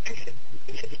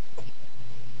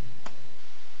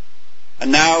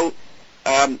 And now,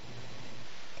 I'm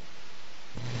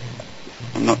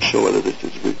not sure whether this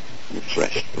is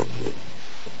refreshed properly.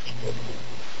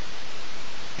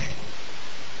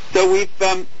 So we've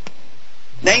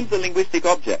named the linguistic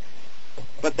objects,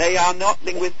 but they are not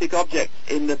linguistic objects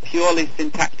in the purely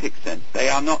syntactic sense. They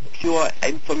are not pure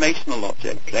informational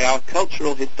objects. They are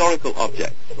cultural, historical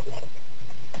objects.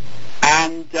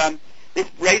 And this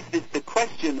raises the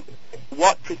question,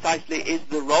 what precisely is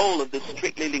the role of the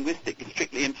strictly linguistic,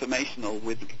 strictly informational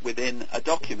within a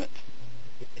document?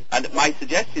 And my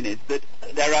suggestion is that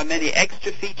there are many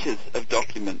extra features of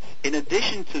documents, in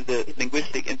addition to the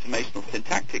linguistic, informational,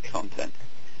 syntactic content,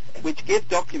 which give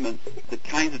documents, the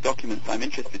kinds of documents I'm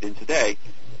interested in today,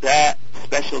 their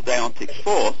special deontic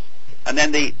force. And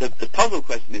then the puzzle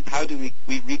question is, how do we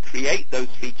recreate those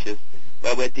features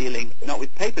where we're dealing not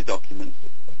with paper documents,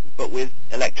 but with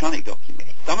electronic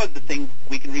documents? Some of the things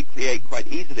we can recreate quite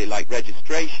easily, like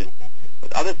registration,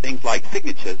 but other things like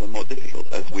signatures are more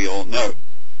difficult, as we all know.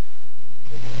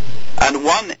 And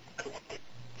one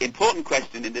important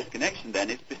question in this connection,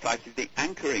 then, is precisely the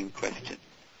anchoring question.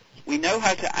 We know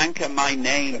how to anchor my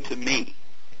name to me.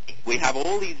 We have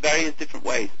all these various different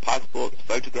ways: passports,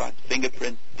 photographs,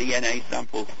 fingerprints, DNA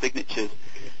samples, signatures,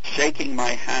 shaking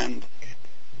my hand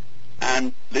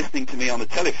and listening to me on the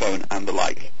telephone and the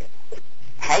like.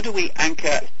 How do we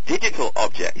anchor digital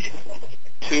objects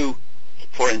to,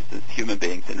 for instance, human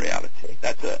beings in reality?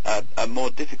 That's a more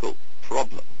difficult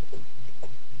problem.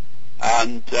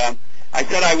 And I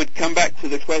said I would come back to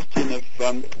the question of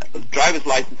driver's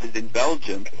licenses in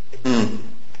Belgium.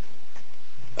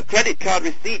 A credit card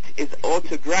receipt is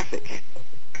autographic.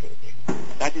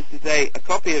 That is to say, a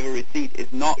copy of a receipt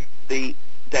is not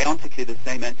deontically the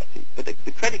same entity, but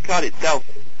the credit card itself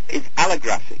is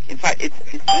allographic. In fact, it's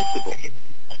dispensable.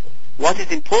 What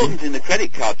is important in the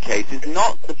credit card case is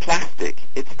not the plastic,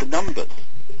 it's the numbers.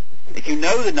 If you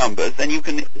know the numbers, then you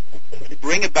can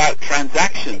bring about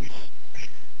transactions.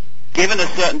 Given a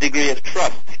certain degree of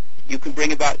trust, you can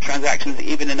bring about transactions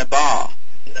even in a bar.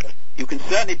 You can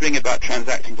certainly bring about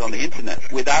transactions on the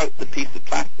internet without the piece of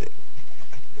plastic.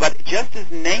 But just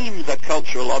as names are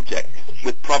cultural objects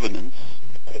with provenance,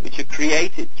 which are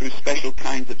created through special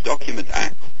kinds of document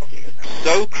acts,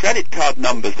 so credit card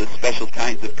numbers are special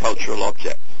kinds of cultural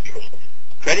objects.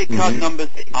 Credit card numbers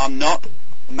are not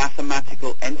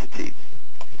mathematical entities.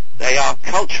 They are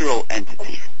cultural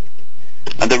entities.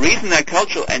 And the reason they're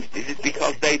cultural entities is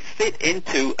because they fit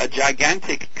into a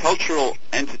gigantic cultural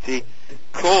entity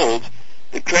called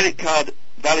the credit card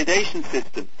validation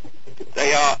system.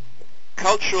 They are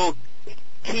cultural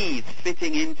keys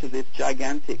fitting into this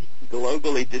gigantic,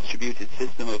 globally distributed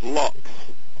system of locks.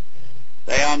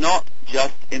 They are not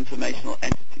just informational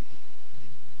entities.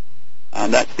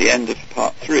 And that's the end of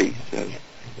part 3. So,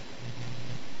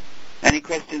 any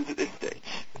questions at this stage?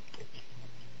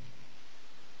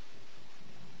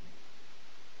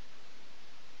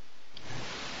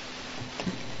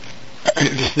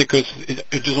 Just because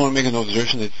I just want to make an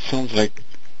observation. It sounds like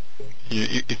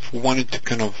if we wanted to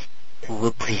kind of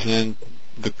represent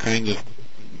the kind of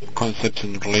concepts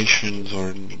and relations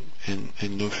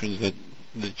and notions that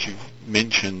you've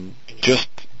mentioned just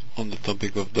on the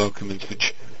topic of documents,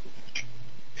 which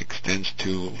extends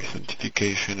to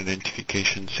authentication,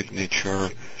 identification, signature,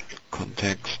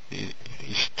 context,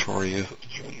 history of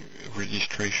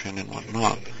registration and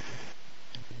whatnot,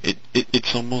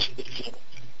 it's almost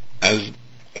as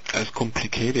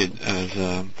complicated as,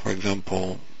 for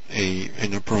example,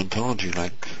 an upper ontology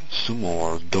like Sumo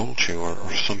or Dolce or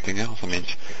something else. I mean,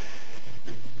 it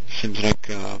seems like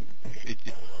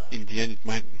in the end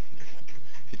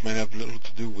it might have little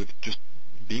to do with just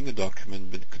being a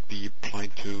document, but it could be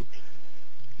applied to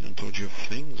an ontology of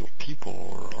things or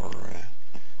people, or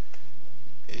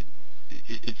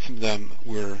it seems that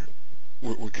we're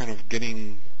kind of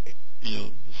getting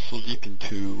so deep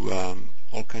into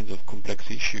all kinds of complex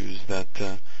issues that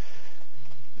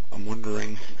I'm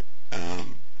wondering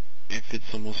if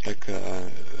it's almost like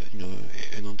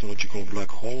an ontological black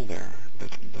hole there.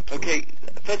 Okay,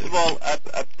 first of all,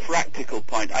 a practical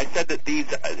point. I said that these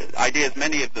ideas,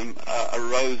 many of them,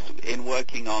 arose in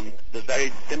working on the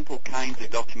very simple kinds of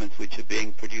documents which are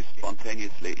being produced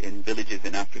spontaneously in villages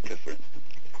in Africa, for instance.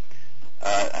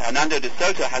 Hernando de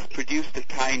Soto has produced a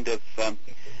kind of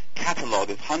catalogue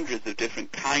of hundreds of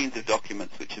different kinds of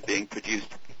documents which are being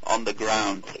produced on the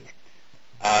ground.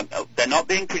 They're not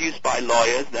being produced by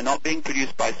lawyers, they're not being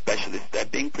produced by specialists, they're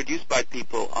being produced by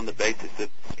people on the basis of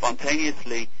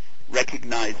spontaneously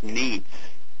recognized needs.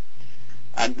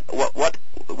 And what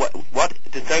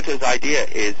De Soto's idea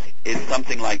is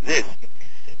something like this.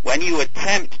 When you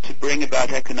attempt to bring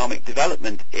about economic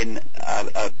development in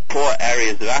poor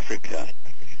areas of Africa,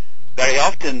 very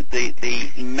often the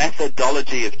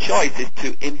methodology of choice is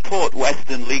to import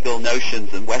Western legal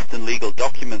notions and Western legal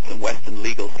documents and Western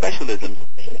legal specialisms.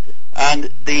 And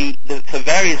for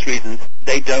various reasons,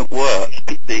 they don't work.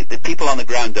 The people on the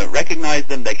ground don't recognize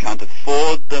them, they can't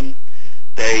afford them,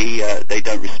 they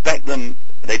don't respect them,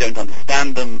 they don't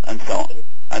understand them, and so on.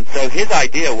 And so his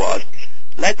idea was,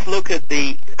 let's look at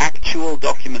the actual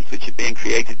documents which are being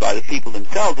created by the people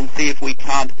themselves and see if we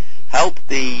can't help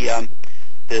the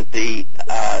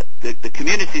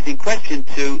communities in question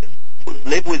to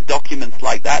live with documents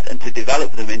like that and to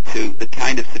develop them into the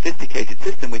kind of sophisticated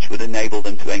system which would enable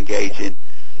them to engage in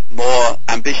more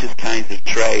ambitious kinds of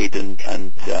trade and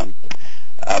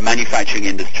manufacturing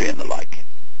industry and the like.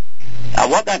 Now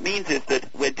what that means is that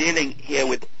we're dealing here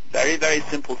with very, very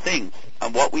simple things.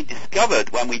 And what we discovered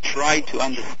when we tried to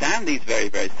understand these very,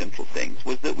 very simple things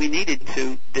was that we needed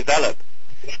to develop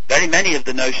very many of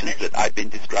the notions that I've been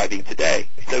describing today.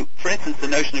 So, for instance, the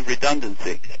notion of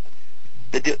redundancy.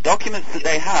 The documents that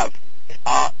they have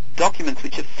are documents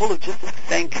which are full of just the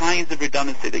same kinds of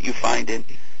redundancy that you find in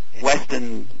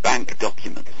Western bank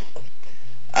documents.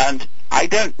 And I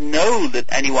don't know that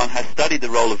anyone has studied the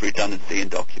role of redundancy in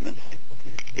documents.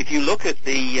 if you look at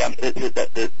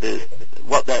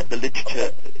what the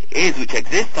literature is which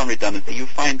exists on redundancy, you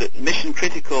find that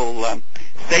mission-critical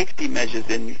safety measures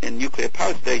in nuclear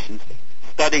power stations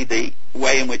study the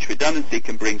way in which redundancy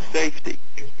can bring safety.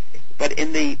 But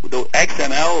in the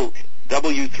XML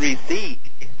W3C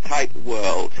type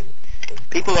world,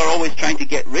 people are always trying to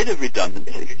get rid of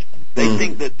redundancy. They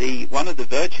think that one of the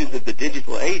virtues of the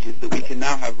digital age is that we can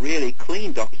now have really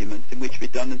clean documents in which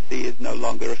redundancy is no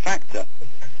longer a factor.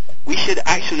 We should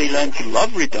actually learn to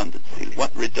love redundancy.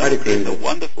 Redundancy is a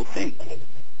wonderful thing.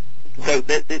 So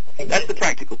that's the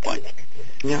practical point.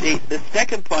 Yeah. The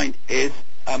second point is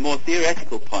a more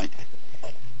theoretical point.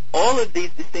 All of these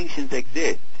distinctions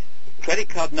exist. Credit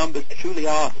card numbers truly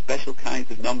are special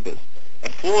kinds of numbers. A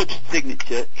forged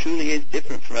signature truly is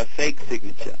different from a fake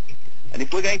signature. And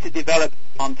if we're going to develop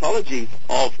ontologies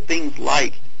of things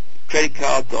like credit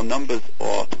cards or numbers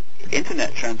or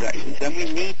internet transactions, then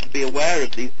we need to be aware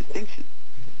of these distinctions.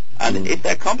 And if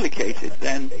they're complicated,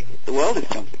 then the world is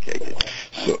complicated.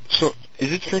 So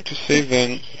is it fair to say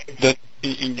then that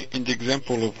in the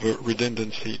example of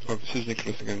redundancy, this is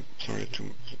Nicholas again, sorry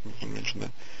to mention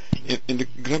that, in the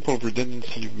example of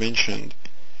redundancy you've mentioned,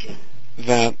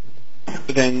 that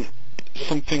then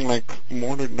something like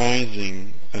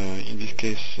modernizing, in this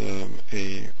case,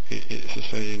 a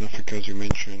society in Africa, as you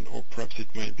mentioned, or perhaps it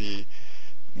might be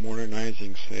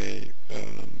modernizing, say,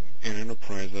 an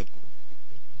enterprise that,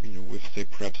 with, say,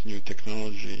 perhaps new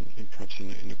technology, perhaps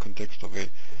in the context of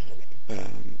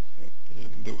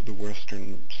the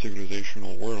Western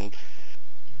civilizational world,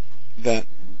 that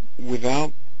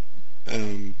without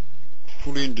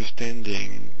fully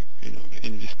understanding,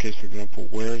 in this case, for example,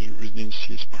 where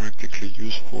redundancy is practically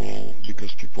useful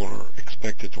because people are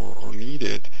expected or need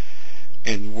it,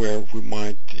 and where we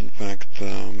might, in fact,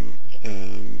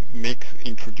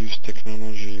 introduce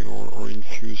technology or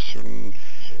infuse certain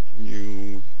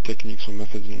new techniques or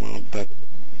methods in the world that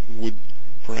would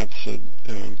perhaps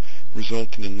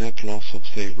result in a net loss of,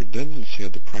 say, redundancy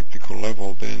at the practical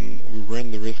level, then we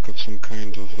run the risk of some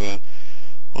kind of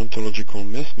ontological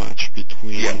mismatch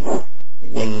between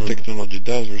what technology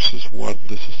does versus what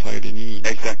the society needs.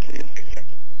 Exactly.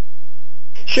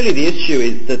 Surely the issue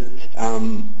is that,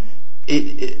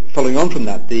 following on from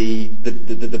that, the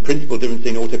principal difference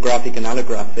between autographic and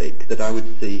allographic that I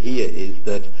would see here is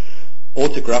that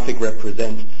autographic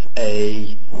represents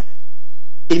a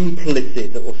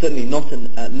implicit, or certainly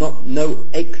no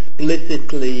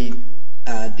explicitly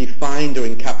defined or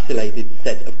encapsulated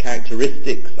set of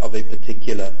characteristics of a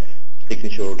particular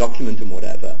signature or document and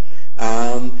whatever.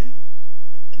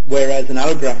 Whereas an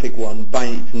allographic one, by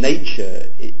its nature,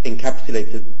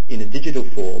 encapsulated in a digital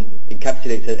form,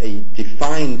 encapsulates a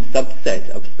defined subset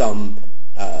of some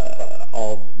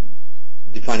of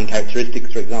defining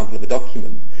characteristics, for example, of a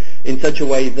document, in such a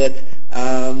way that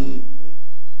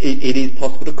it is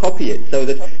possible to copy it. So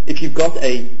that if you've got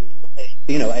a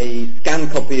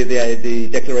scanned copy of the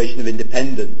Declaration of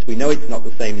Independence, we know it's not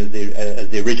the same as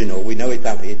the original. We know it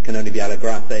can only be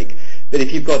allographic. But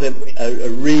if you've got a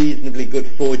reasonably good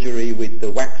forgery with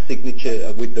the wax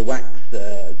signature, with the wax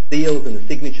seals and the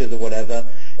signatures or whatever,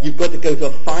 you've got to go to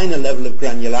a finer level of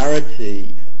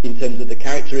granularity in terms of the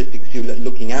characteristics you're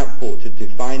looking out for to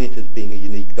define it as being a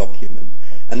unique document.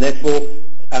 And therefore,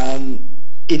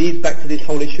 it is back to this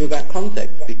whole issue about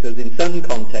context, because in certain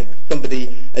contexts,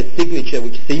 a signature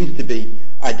which seems to be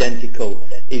identical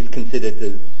is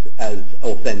considered as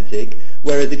authentic,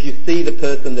 whereas if you see the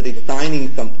person that is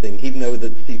signing something, even though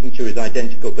the signature is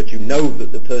identical, but you know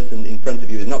that the person in front of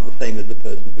you is not the same as the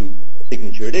person whose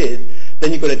signature it is,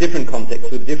 then you've got a different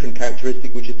context with a different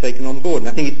characteristic which is taken on board. And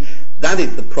I think that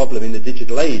is the problem in the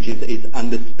digital age, is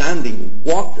understanding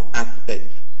what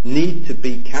aspects need to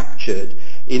be captured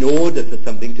in order for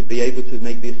something to be able to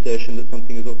make the assertion that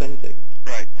something is authentic.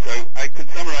 Right. So I could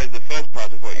summarize the first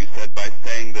part of what you said by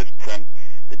saying that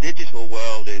the digital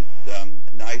world is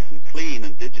nice and clean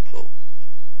and digital.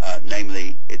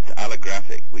 Namely, it's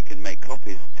allographic. We can make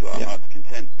copies to our heart's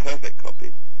content, perfect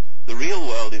copies. The real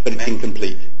world is but it's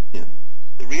incomplete. Yeah.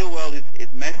 The real world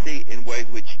is messy in ways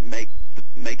which make the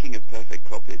making of perfect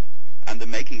copies and the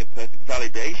making of perfect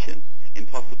validation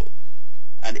impossible.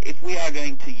 And if we're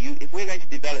going to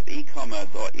develop e-commerce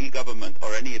or e-government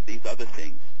or any of these other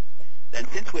things, then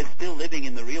since we're still living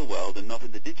in the real world and not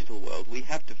in the digital world, we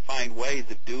have to find ways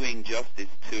of doing justice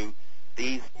to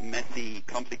these messy,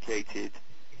 complicated,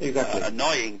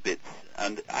 annoying bits.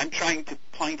 And I'm trying to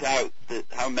point out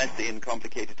how messy and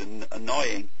complicated and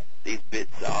annoying these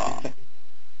bits are.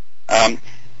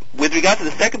 With regard to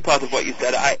the second part of what you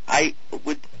said, I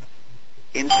would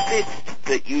insist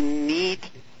that you need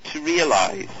to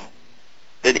realize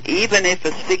that even if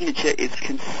a signature is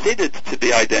considered to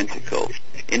be identical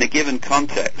in a given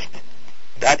context,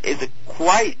 that is a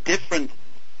quite different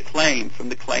claim from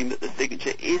the claim that the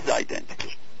signature is identical.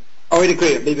 Oh, I'd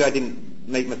agree. Maybe I didn't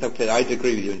make myself clear. I'd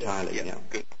agree with you entirely. Yeah.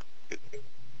 Good.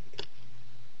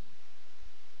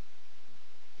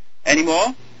 Any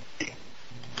more?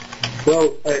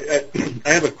 Well, I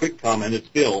have a quick comment. It's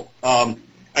Bill.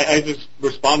 I was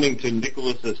responding to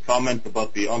Nicholas's comment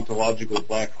about the ontological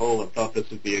black hole and thought this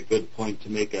would be a good point to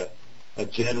make a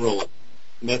general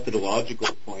methodological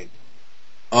point.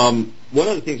 One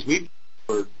of the things we've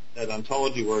heard at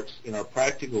Ontology Works in our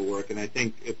practical work, and I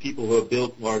think people who have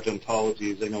built large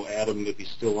ontologies, I know Adam, if he's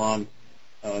still on,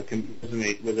 can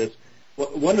resonate with this.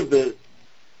 One of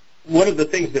the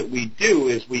things that we do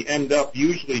is we end up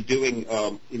usually doing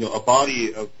a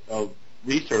body of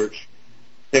research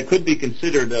that could be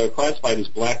considered classified as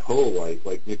black hole,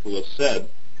 like Nicholas said.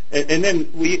 And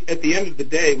then at the end of the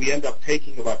day, we end up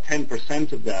taking about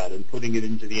 10% of that and putting it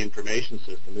into the information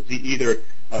system. It's either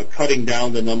cutting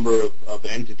down the number of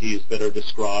entities that are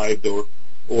described or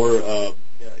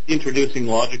introducing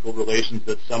logical relations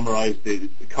that summarize the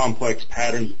complex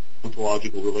patterns of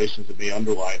ontological relations that may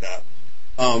underlie that.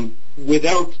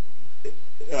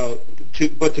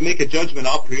 But to make a judgment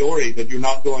a priori that you're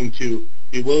not going to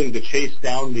be willing to chase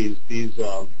down these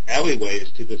alleyways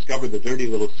to discover the dirty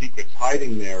little secrets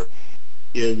hiding there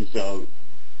is, in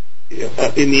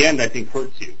the end, I think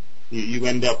hurts you. You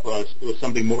end up with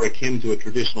something more akin to a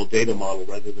traditional data model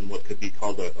rather than what could be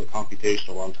called a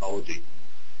computational ontology.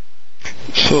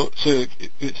 So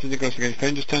Nicholas, if I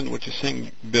understand what you're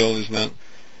saying, Bill, is that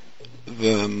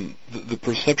the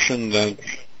perception that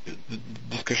the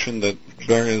discussion that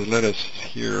Barry has led us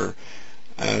here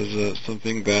as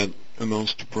something that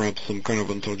amounts to perhaps some kind of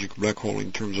ontological black hole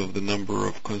in terms of the number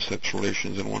of concept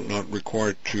relations and whatnot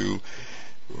required to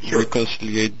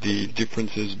reconciliate the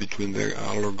differences between the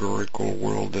allegorical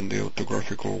world and the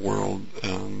autographical world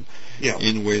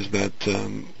in ways that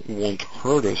won't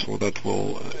hurt us or that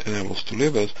will enable us to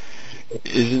live us,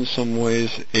 is in some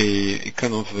ways a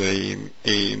kind of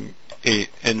an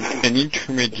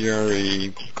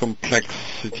intermediary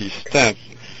complexity step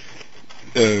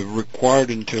required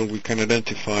until we can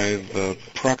identify the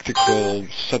practical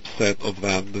subset of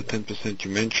that, the 10%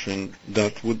 you mentioned,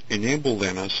 that would enable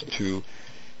then us to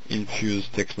infuse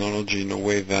technology in a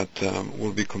way that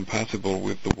will be compatible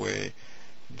with the way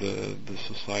the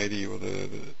society or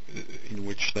in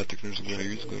which that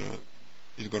technology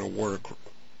is going to work.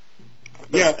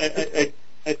 Yeah,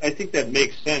 I think that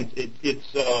makes sense.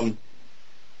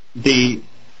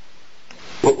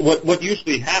 What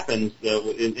usually happens,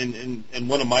 though, and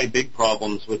one of my big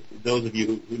problems with those of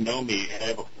you who know me, I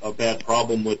have a bad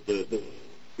problem with the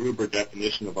Gruber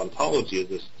definition of ontology as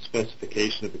a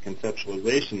specification of the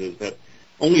conceptualization, is that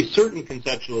only certain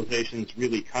conceptualizations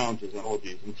really count as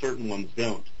ontologies and certain ones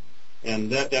don't. And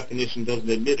that definition doesn't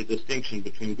admit a distinction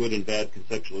between good and bad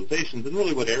conceptualizations. And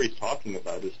really what Ari's talking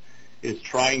about is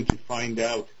trying to find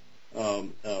out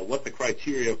what the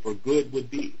criteria for good would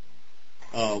be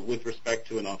with respect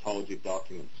to an ontology of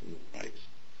documents and rights.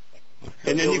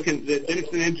 And then then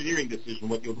it's an engineering decision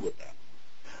what you'll do with that.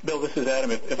 Bill, this is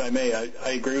Adam. If I may, I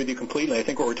agree with you completely. I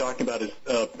think what we're talking about is,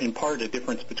 in part, a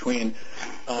difference between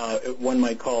one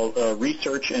might call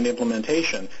research and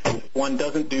implementation. If one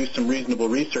doesn't do some reasonable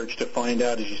research to find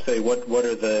out, as you say, what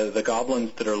are the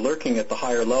goblins that are lurking at the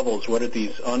higher levels, what are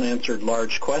these unanswered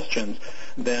large questions,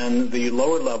 then the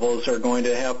lower levels are going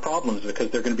to have problems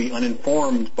because they're going to be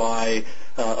uninformed by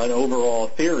an overall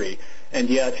theory. And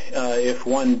yet, if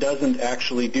one doesn't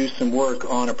actually do some work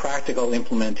on a practical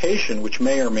implementation, which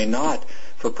may or may not,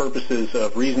 for purposes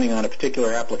of reasoning on a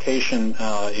particular application,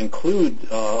 include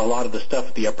a lot of the stuff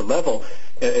at the upper level,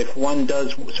 if one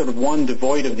does sort of one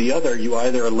devoid of the other, you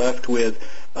either are left with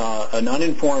an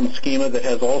uninformed schema that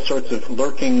has all sorts of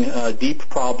lurking deep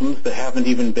problems that haven't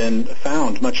even been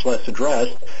found, much less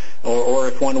addressed, or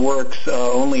if one works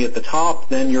only at the top,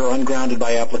 then you're ungrounded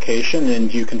by application,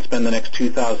 and you can spend the next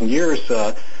 2,000 years,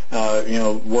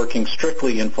 working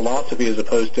strictly in philosophy as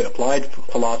opposed to applied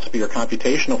philosophy or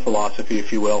computational philosophy,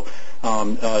 if you will,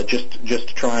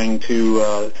 just trying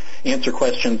to answer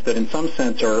questions that in some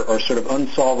sense are sort of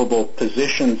unsolvable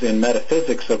positions in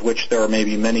metaphysics, of which there are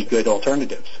maybe many good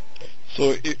alternatives.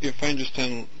 So if I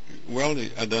understand well,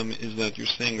 Adam, is that you're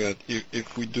saying that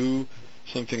if we do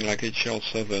something like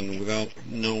HL7 without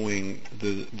knowing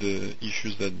the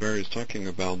issues that Barry is talking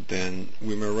about, then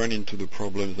we may run into the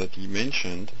problems that he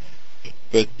mentioned.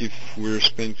 But if we're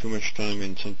spending too much time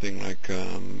in something like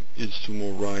is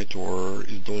Sumo right or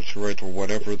is Dolce right or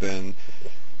whatever, then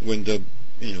we end up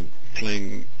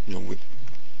playing with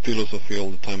philosophy all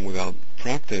the time without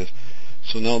practice.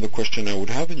 So now the question I would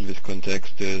have in this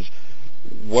context is,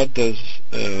 what does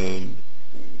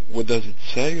it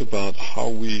say about how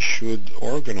we should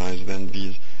organize then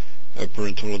these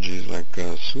parentologies like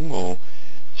SUMO,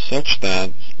 such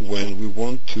that when we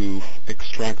want to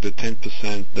extract the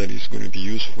 10% that is going to be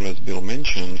useful, as Bill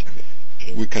mentioned,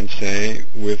 we can say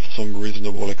with some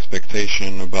reasonable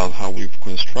expectation about how we've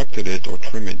constructed it or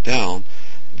trim it down,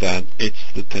 that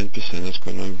it's the 10% that's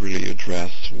going to really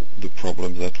address the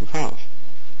problems that we have.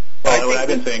 Well, what I've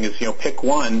been saying is, pick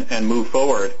one and move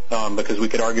forward, because we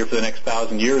could argue for the next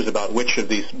 1,000 years about which of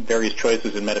these various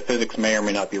choices in metaphysics may or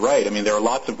may not be right. I mean, there are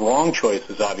lots of wrong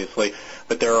choices, obviously,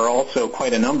 but there are also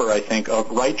quite a number, I think, of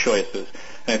right choices.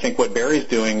 And I think what Barry's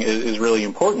doing is really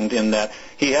important in that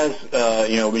he has,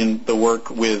 in the work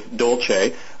with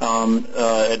Dolce,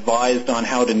 advised on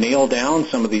how to nail down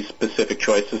some of these specific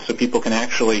choices so people can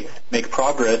actually make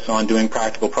progress on doing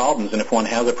practical problems. And if one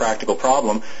has a practical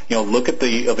problem, look at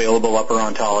the available upper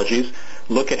ontologies,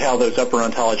 look at how those upper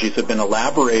ontologies have been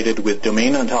elaborated with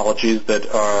domain ontologies that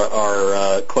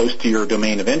are close to your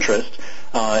domain of interest,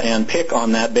 and pick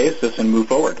on that basis and move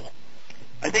forward.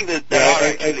 I think that there are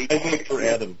actually. I think for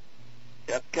Adam.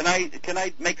 Yeah. Can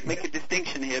I make a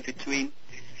distinction here between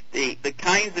the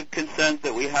kinds of concerns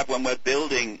that we have when we're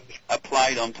building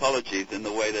applied ontologies in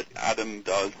the way that Adam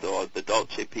does, or the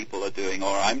Dolce people are doing,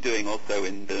 or I'm doing also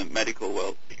in the medical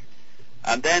world,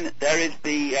 and then there is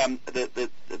the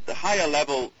higher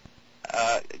level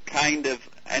kind of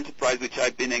enterprise which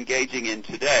I've been engaging in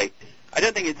today. I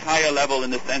don't think it's higher level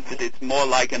in the sense that it's more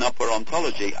like an upper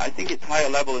ontology. I think it's higher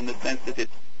level in the sense that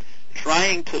it's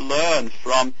trying to learn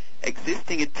from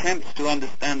existing attempts to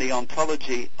understand the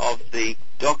ontology of the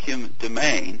document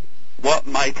domain what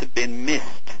might have been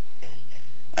missed.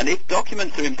 And if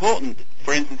documents are important,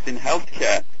 for instance, in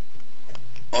healthcare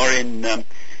or in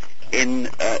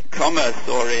commerce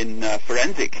or in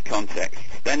forensic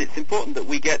contexts, then it's important that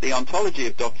we get the ontology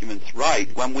of documents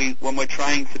right when we're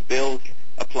trying to build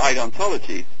applied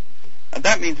ontologies. And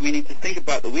that means we need to think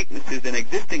about the weaknesses in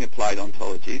existing applied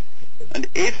ontologies. And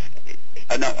if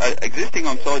an existing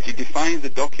ontology defines a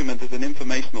document as an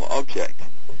informational object,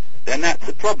 then that's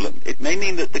a problem. It may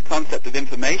mean that the concept of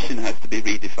information has to be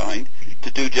redefined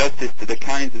to do justice to the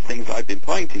kinds of things I've been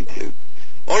pointing to.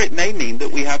 Or it may mean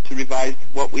that we have to revise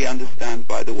what we understand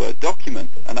by the word document.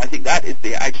 And I think that is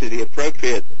actually the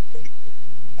appropriate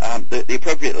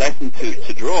lesson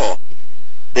to draw.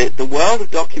 The world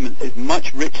of documents is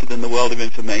much richer than the world of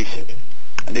information.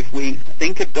 And if we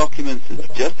think of documents as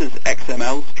just as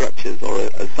XML structures or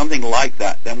as something like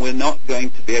that, then we're not going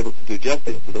to be able to do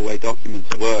justice to the way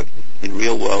documents work in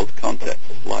real-world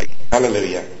contexts like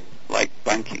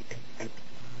banking.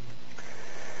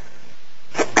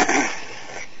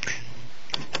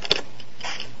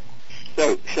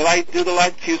 So, shall I do the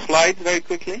last few slides very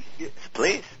quickly? Yes,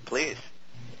 please.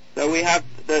 So we have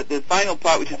the final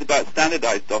part, which is about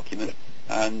standardized documents,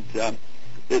 and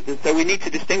so we need to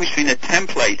distinguish between a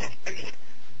template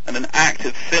and an act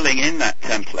of filling in that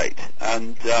template,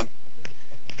 and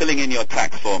filling in your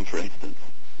tax form, for instance.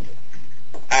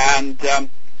 And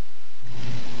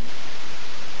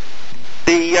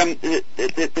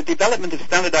the development of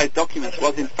standardized documents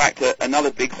was, in fact,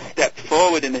 another big step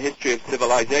forward in the history of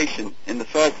civilization. In the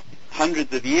first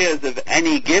hundreds of years of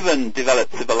any given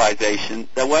developed civilization,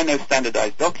 there were no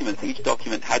standardized documents. Each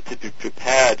document had to be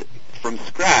prepared from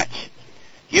scratch,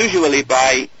 usually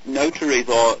by notaries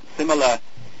or similar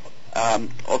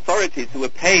authorities who were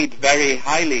paid very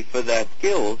highly for their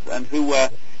skills and who were,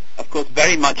 of course,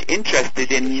 very much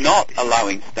interested in not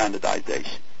allowing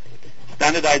standardization.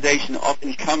 Standardization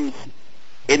often comes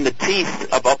in the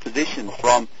teeth of opposition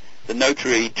from the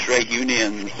notary trade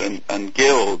unions and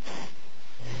guilds.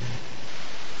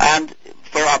 And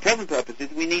for our present purposes,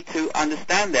 we need to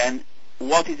understand then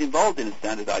what is involved in a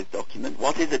standardized document.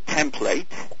 What is a template?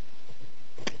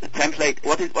 The template,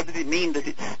 what does it mean that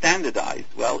it's standardized?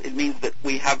 Well, it means that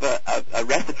we have a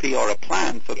recipe or a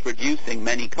plan for producing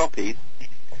many copies.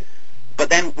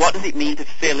 But then what does it mean to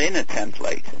fill in a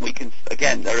template? We can,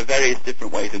 again, there are various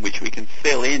different ways in which we can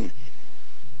fill in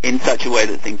such a way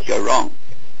that things go wrong.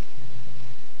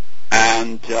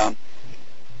 And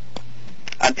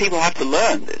people have to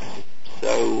learn this.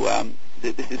 So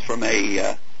this is from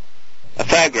a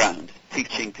fairground,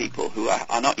 teaching people who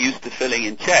are not used to filling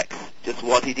in checks, just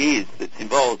what it is that's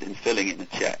involved in filling in a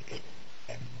check.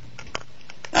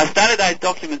 Now, standardized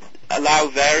documents allow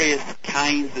various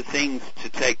kinds of things to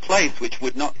take place which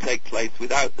would not take place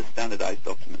without the standardized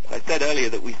documents. I said earlier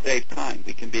that we save time.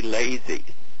 We can be lazy.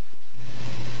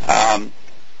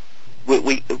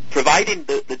 providing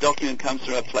the document comes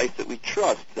from a place that we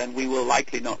trust, then we will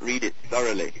likely not read it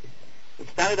thoroughly. But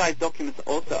standardized documents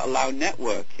also allow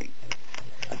networking.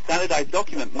 A standardized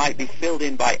document might be filled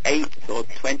in by 8 or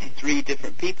 23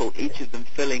 different people, each of them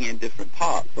filling in different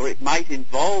parts, or it might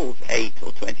involve 8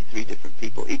 or 23 different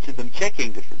people, each of them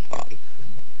checking different parts.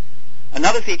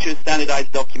 Another feature of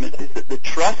standardized documents is that the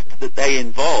trust that they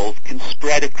involve can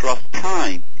spread across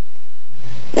time.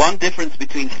 One difference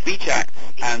between speech acts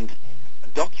and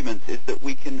documents is that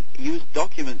we can use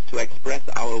documents to express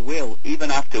our will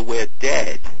even after we're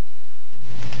dead.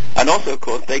 And also, of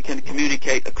course, they can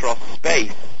communicate across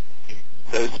space.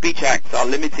 So speech acts are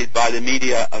limited by the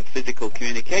media of physical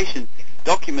communication.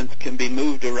 Documents can be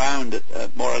moved around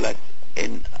more or less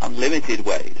in unlimited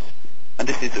ways. And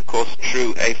this is, of course,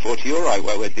 true a fortiori,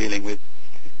 where we're dealing with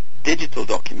digital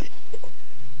documents.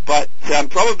 But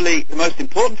probably the most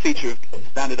important feature of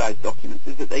standardized documents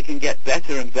is that they can get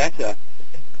better and better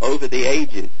over the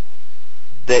ages.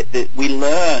 That we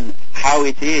learn how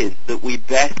it is that we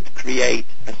best create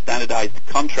a standardized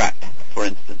contract, for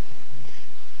instance.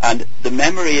 And the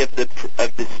memory of the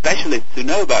specialists who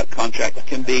know about contracts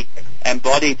can be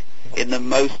embodied in the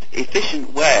most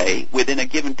efficient way within a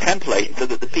given template, so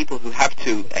that the people who have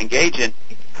to engage in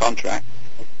contracts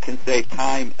can save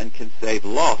time and can save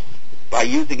loss by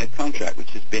using a contract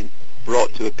which has been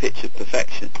brought to a pitch of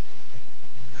perfection.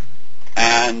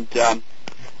 And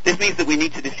this means that we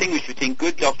need to distinguish between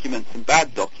good documents and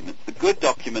bad documents. The good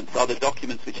documents are the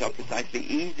documents which are precisely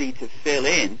easy to fill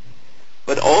in,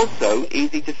 but also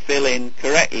easy to fill in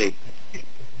correctly.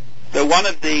 So one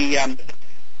of the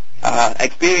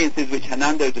experiences which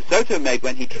Hernando de Soto made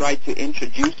when he tried to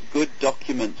introduce good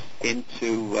documents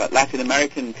into Latin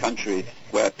American countries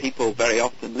where people very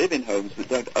often live in homes but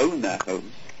don't own their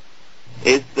homes,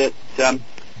 is that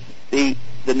the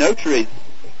notaries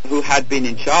who had been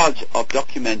in charge of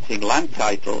documenting land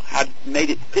title had made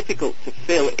it difficult to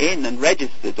fill in and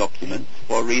register documents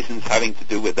for reasons having to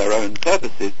do with their own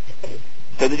purposes,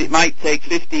 so that it might take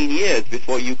 15 years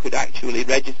before you could actually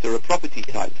register a property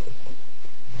title.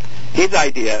 His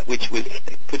idea, which was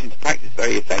put into practice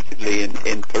very effectively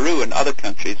in Peru and other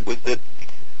countries, was that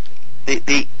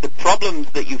the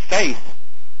problems that you face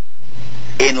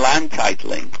in land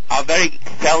titling are very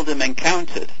seldom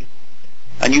encountered.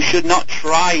 And you should not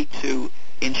try to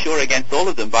insure against all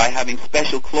of them by having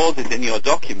special clauses in your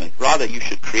document. Rather, you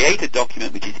should create a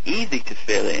document which is easy to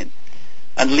fill in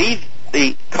and leave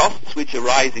the costs which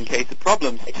arise in case of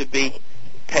problems to be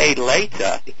paid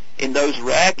later in those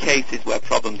rare cases where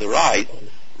problems arise,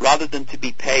 rather than to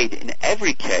be paid in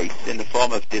every case in the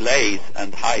form of delays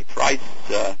and high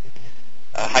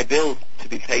bills to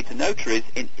be paid to notaries,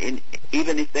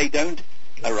 even if they don't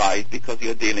arise because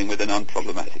you're dealing with an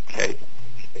unproblematic case.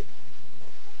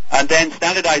 And then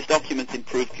standardized documents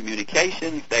improve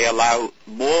communications. They allow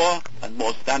more and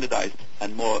more standardized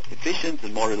and more efficient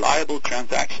and more reliable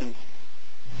transactions.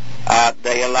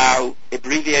 They allow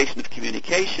abbreviation of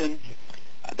communication.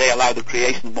 They allow the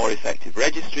creation of more effective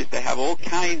registries. They have all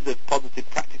kinds of positive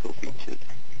practical features.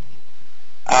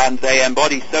 And they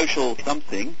embody social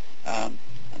something, and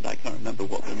I can't remember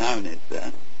what the noun is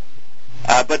there.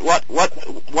 But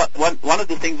one of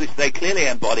the things which they clearly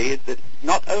embody is that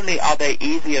not only are they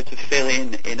easier to fill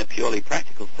in a purely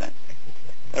practical sense,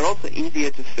 they're also easier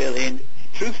to fill in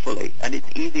truthfully, and it's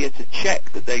easier to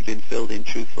check that they've been filled in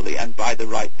truthfully and by the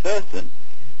right person,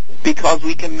 because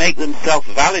we can make them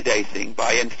self-validating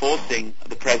by enforcing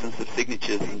the presence of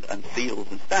signatures and seals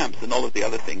and stamps and all of the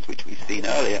other things which we've seen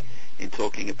earlier in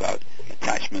talking about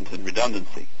attachment and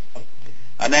redundancy.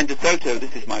 And then De Soto,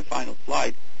 this is my final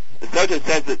slide, De Soto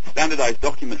says that standardized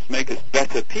documents make us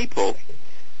better people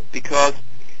because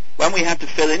when we have to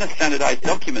fill in a standardized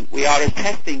document, we are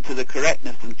attesting to the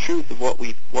correctness and truth of what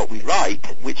we write,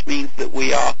 which means that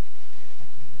we are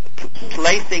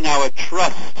placing our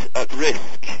trust at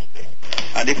risk.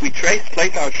 And if we place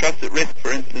our trust at risk,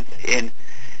 for instance, in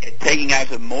taking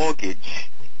out a mortgage,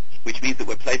 which means that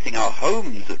we're placing our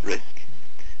homes at risk,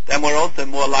 then we're also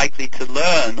more likely to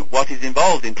learn what is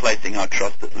involved in placing our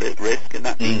trust at risk, and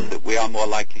that means that we are more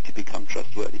likely to become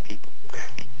trustworthy people.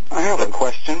 I have a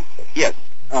question. Yes.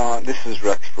 This is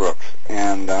Rex Brooks,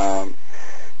 and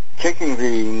taking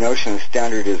the notion of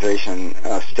standardization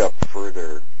a step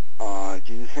further,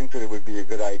 do you think that it would be a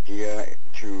good idea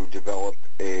to develop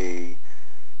a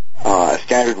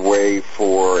standard way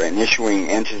for an issuing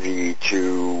entity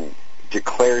to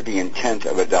declare the intent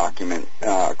of a document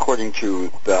according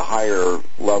to the higher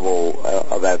level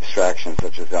of abstraction,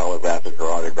 such as allographic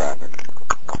or autographic?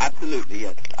 Absolutely,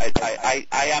 yes. I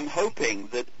am hoping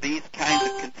that these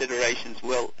kinds of considerations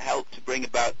will help to bring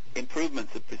about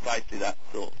improvements of precisely that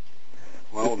sort.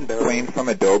 Well, Dwayne from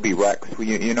Adobe, Rex,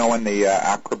 you know in the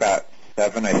Acrobat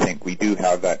 7, I think, we do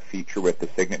have that feature with the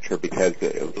signature because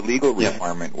the legal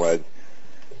requirement was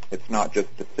it's not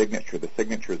just the signature. The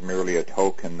signature is merely a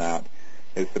token that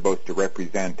is supposed to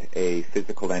represent a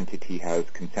physical entity has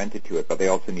consented to it, but they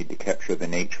also need to capture the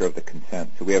nature of the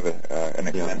consent. So we have an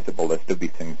extensible list of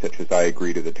these things, such as I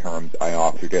agree to the terms, I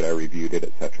authored it, I reviewed it,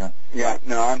 etc. Yeah,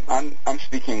 no, I'm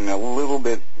speaking a little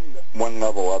bit one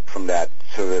level up from that,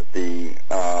 so that the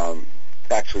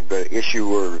actually the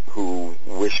issuer who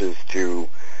wishes to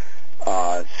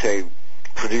say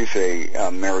produce a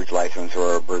marriage license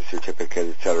or a birth certificate,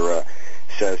 etc.,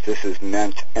 says this is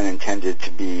meant and intended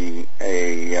to be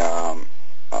a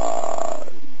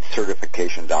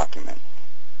certification document.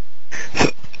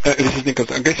 So, this is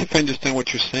Nicholas. I guess if I understand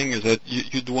what you're saying is that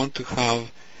you'd want to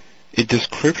have a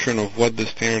description of what the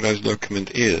standardized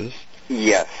document is.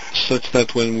 Yes. Such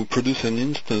that when we produce an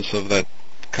instance of that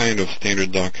kind of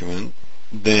standard document,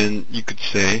 then you could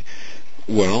say,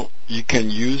 well, you can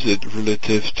use it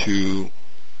relative to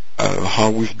how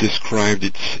we've described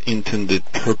its intended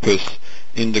purpose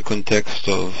in the context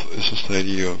of a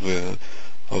society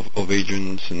of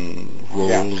agents and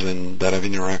roles and that of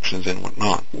interactions and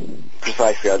whatnot.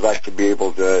 Precisely. I'd like to be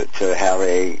able to have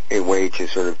a way to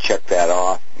sort of check that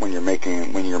off when you're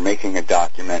making a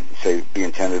document and say the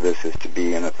intent of this is to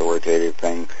be an authoritative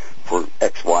thing for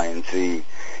X, Y, and Z,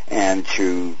 and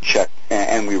to check,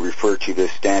 and we refer to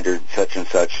this standard such and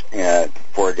such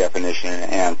for a definition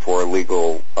and for the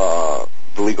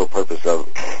legal purpose of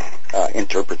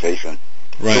interpretation.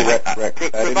 Right.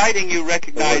 Providing you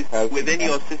recognize within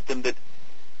your system that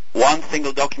one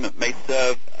single document may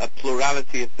serve a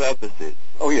plurality of purposes.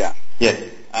 Oh, yeah. Yes.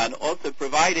 And also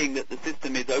providing that the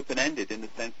system is open-ended in the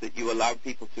sense that you allow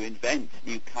people to invent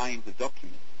new kinds of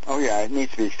documents. Oh, yeah, it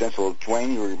needs to be extensible.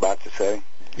 Dwayne, you were about to say?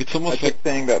 It's almost like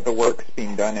saying that the work's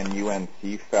being done in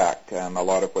UNC-FACT, a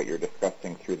lot of what you're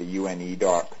discussing through the UN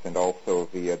docs and also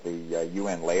via the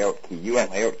UN layout key. UN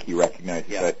layout key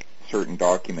recognizes that certain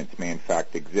documents may in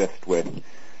fact exist with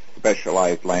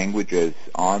specialized languages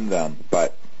on them,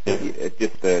 but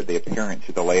just the appearance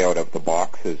or the layout of the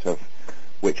boxes of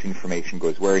which information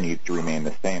goes where needs to remain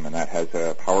the same, and that has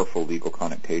powerful legal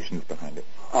connotations behind it.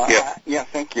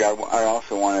 Thank you. I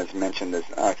also wanted to mention this.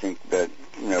 I think that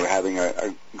having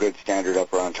a good standard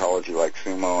upper ontology like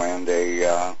Sumo and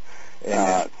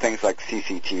things like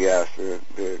CCTS,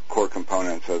 the core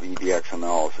components of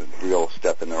EBXML, is a real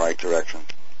step in the right direction.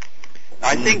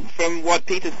 I think from what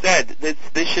Peter said,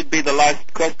 this should be the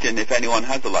last question, if anyone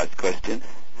has a last question.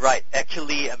 Right.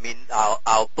 Actually, I mean,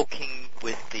 our booking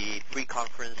with the free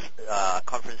conference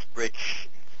bridge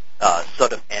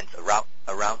sort of ends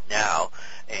around now,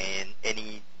 and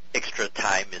any extra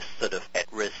time is sort of at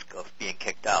risk of being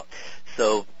kicked out.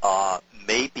 So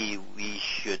maybe we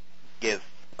should give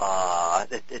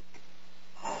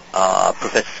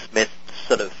Professor Smith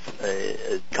sort of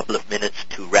a couple of minutes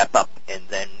to wrap up, and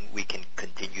then we can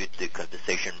continue the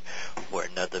conversation for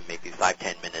another maybe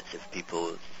 5-10 minutes if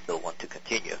people still want to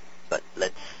continue. But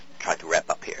let's try to wrap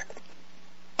up here.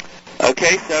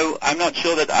 Okay, so I'm not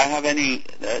sure that I have any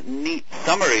neat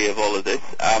summary of all of this.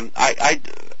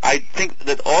 I think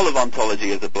that all of ontology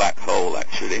is a black hole,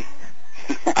 actually.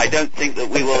 I don't think that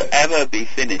we will ever be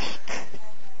finished.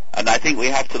 And I think we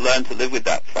have to learn to live with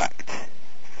that fact.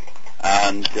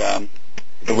 And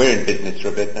so we're in business for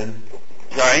a bit then?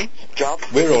 Sorry? Job?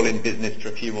 We're all in business for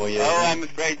a few more years. Oh, I'm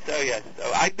afraid so, yes.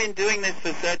 So I've been doing this for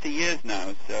 30 years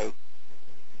now, so...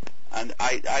 And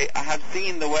I have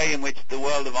seen the way in which the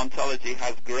world of ontology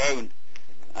has grown,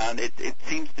 and it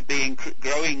seems to be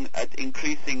growing at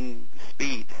increasing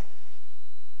speed.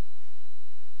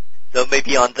 So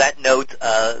maybe on that note,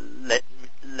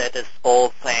 let us all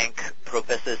thank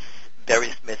Professor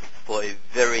Barry Smith for a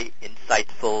very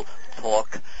insightful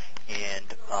talk. And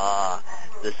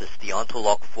this is the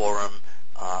Ontolog Forum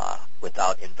with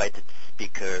our invited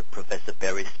speaker, Professor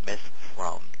Barry Smith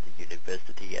from the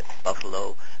University at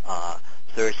Buffalo,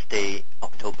 Thursday,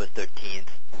 October 13th,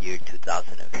 year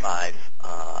 2005,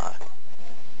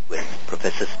 with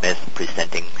Professor Smith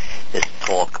presenting his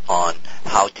talk on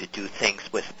how to do things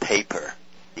with paper,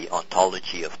 the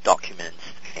ontology of documents,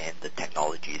 and the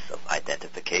technologies of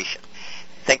identification.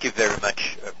 Thank you very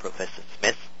much, Professor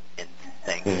Smith, and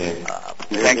thanks.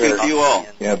 Thank you to you all.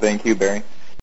 Yeah, thank you, Barry.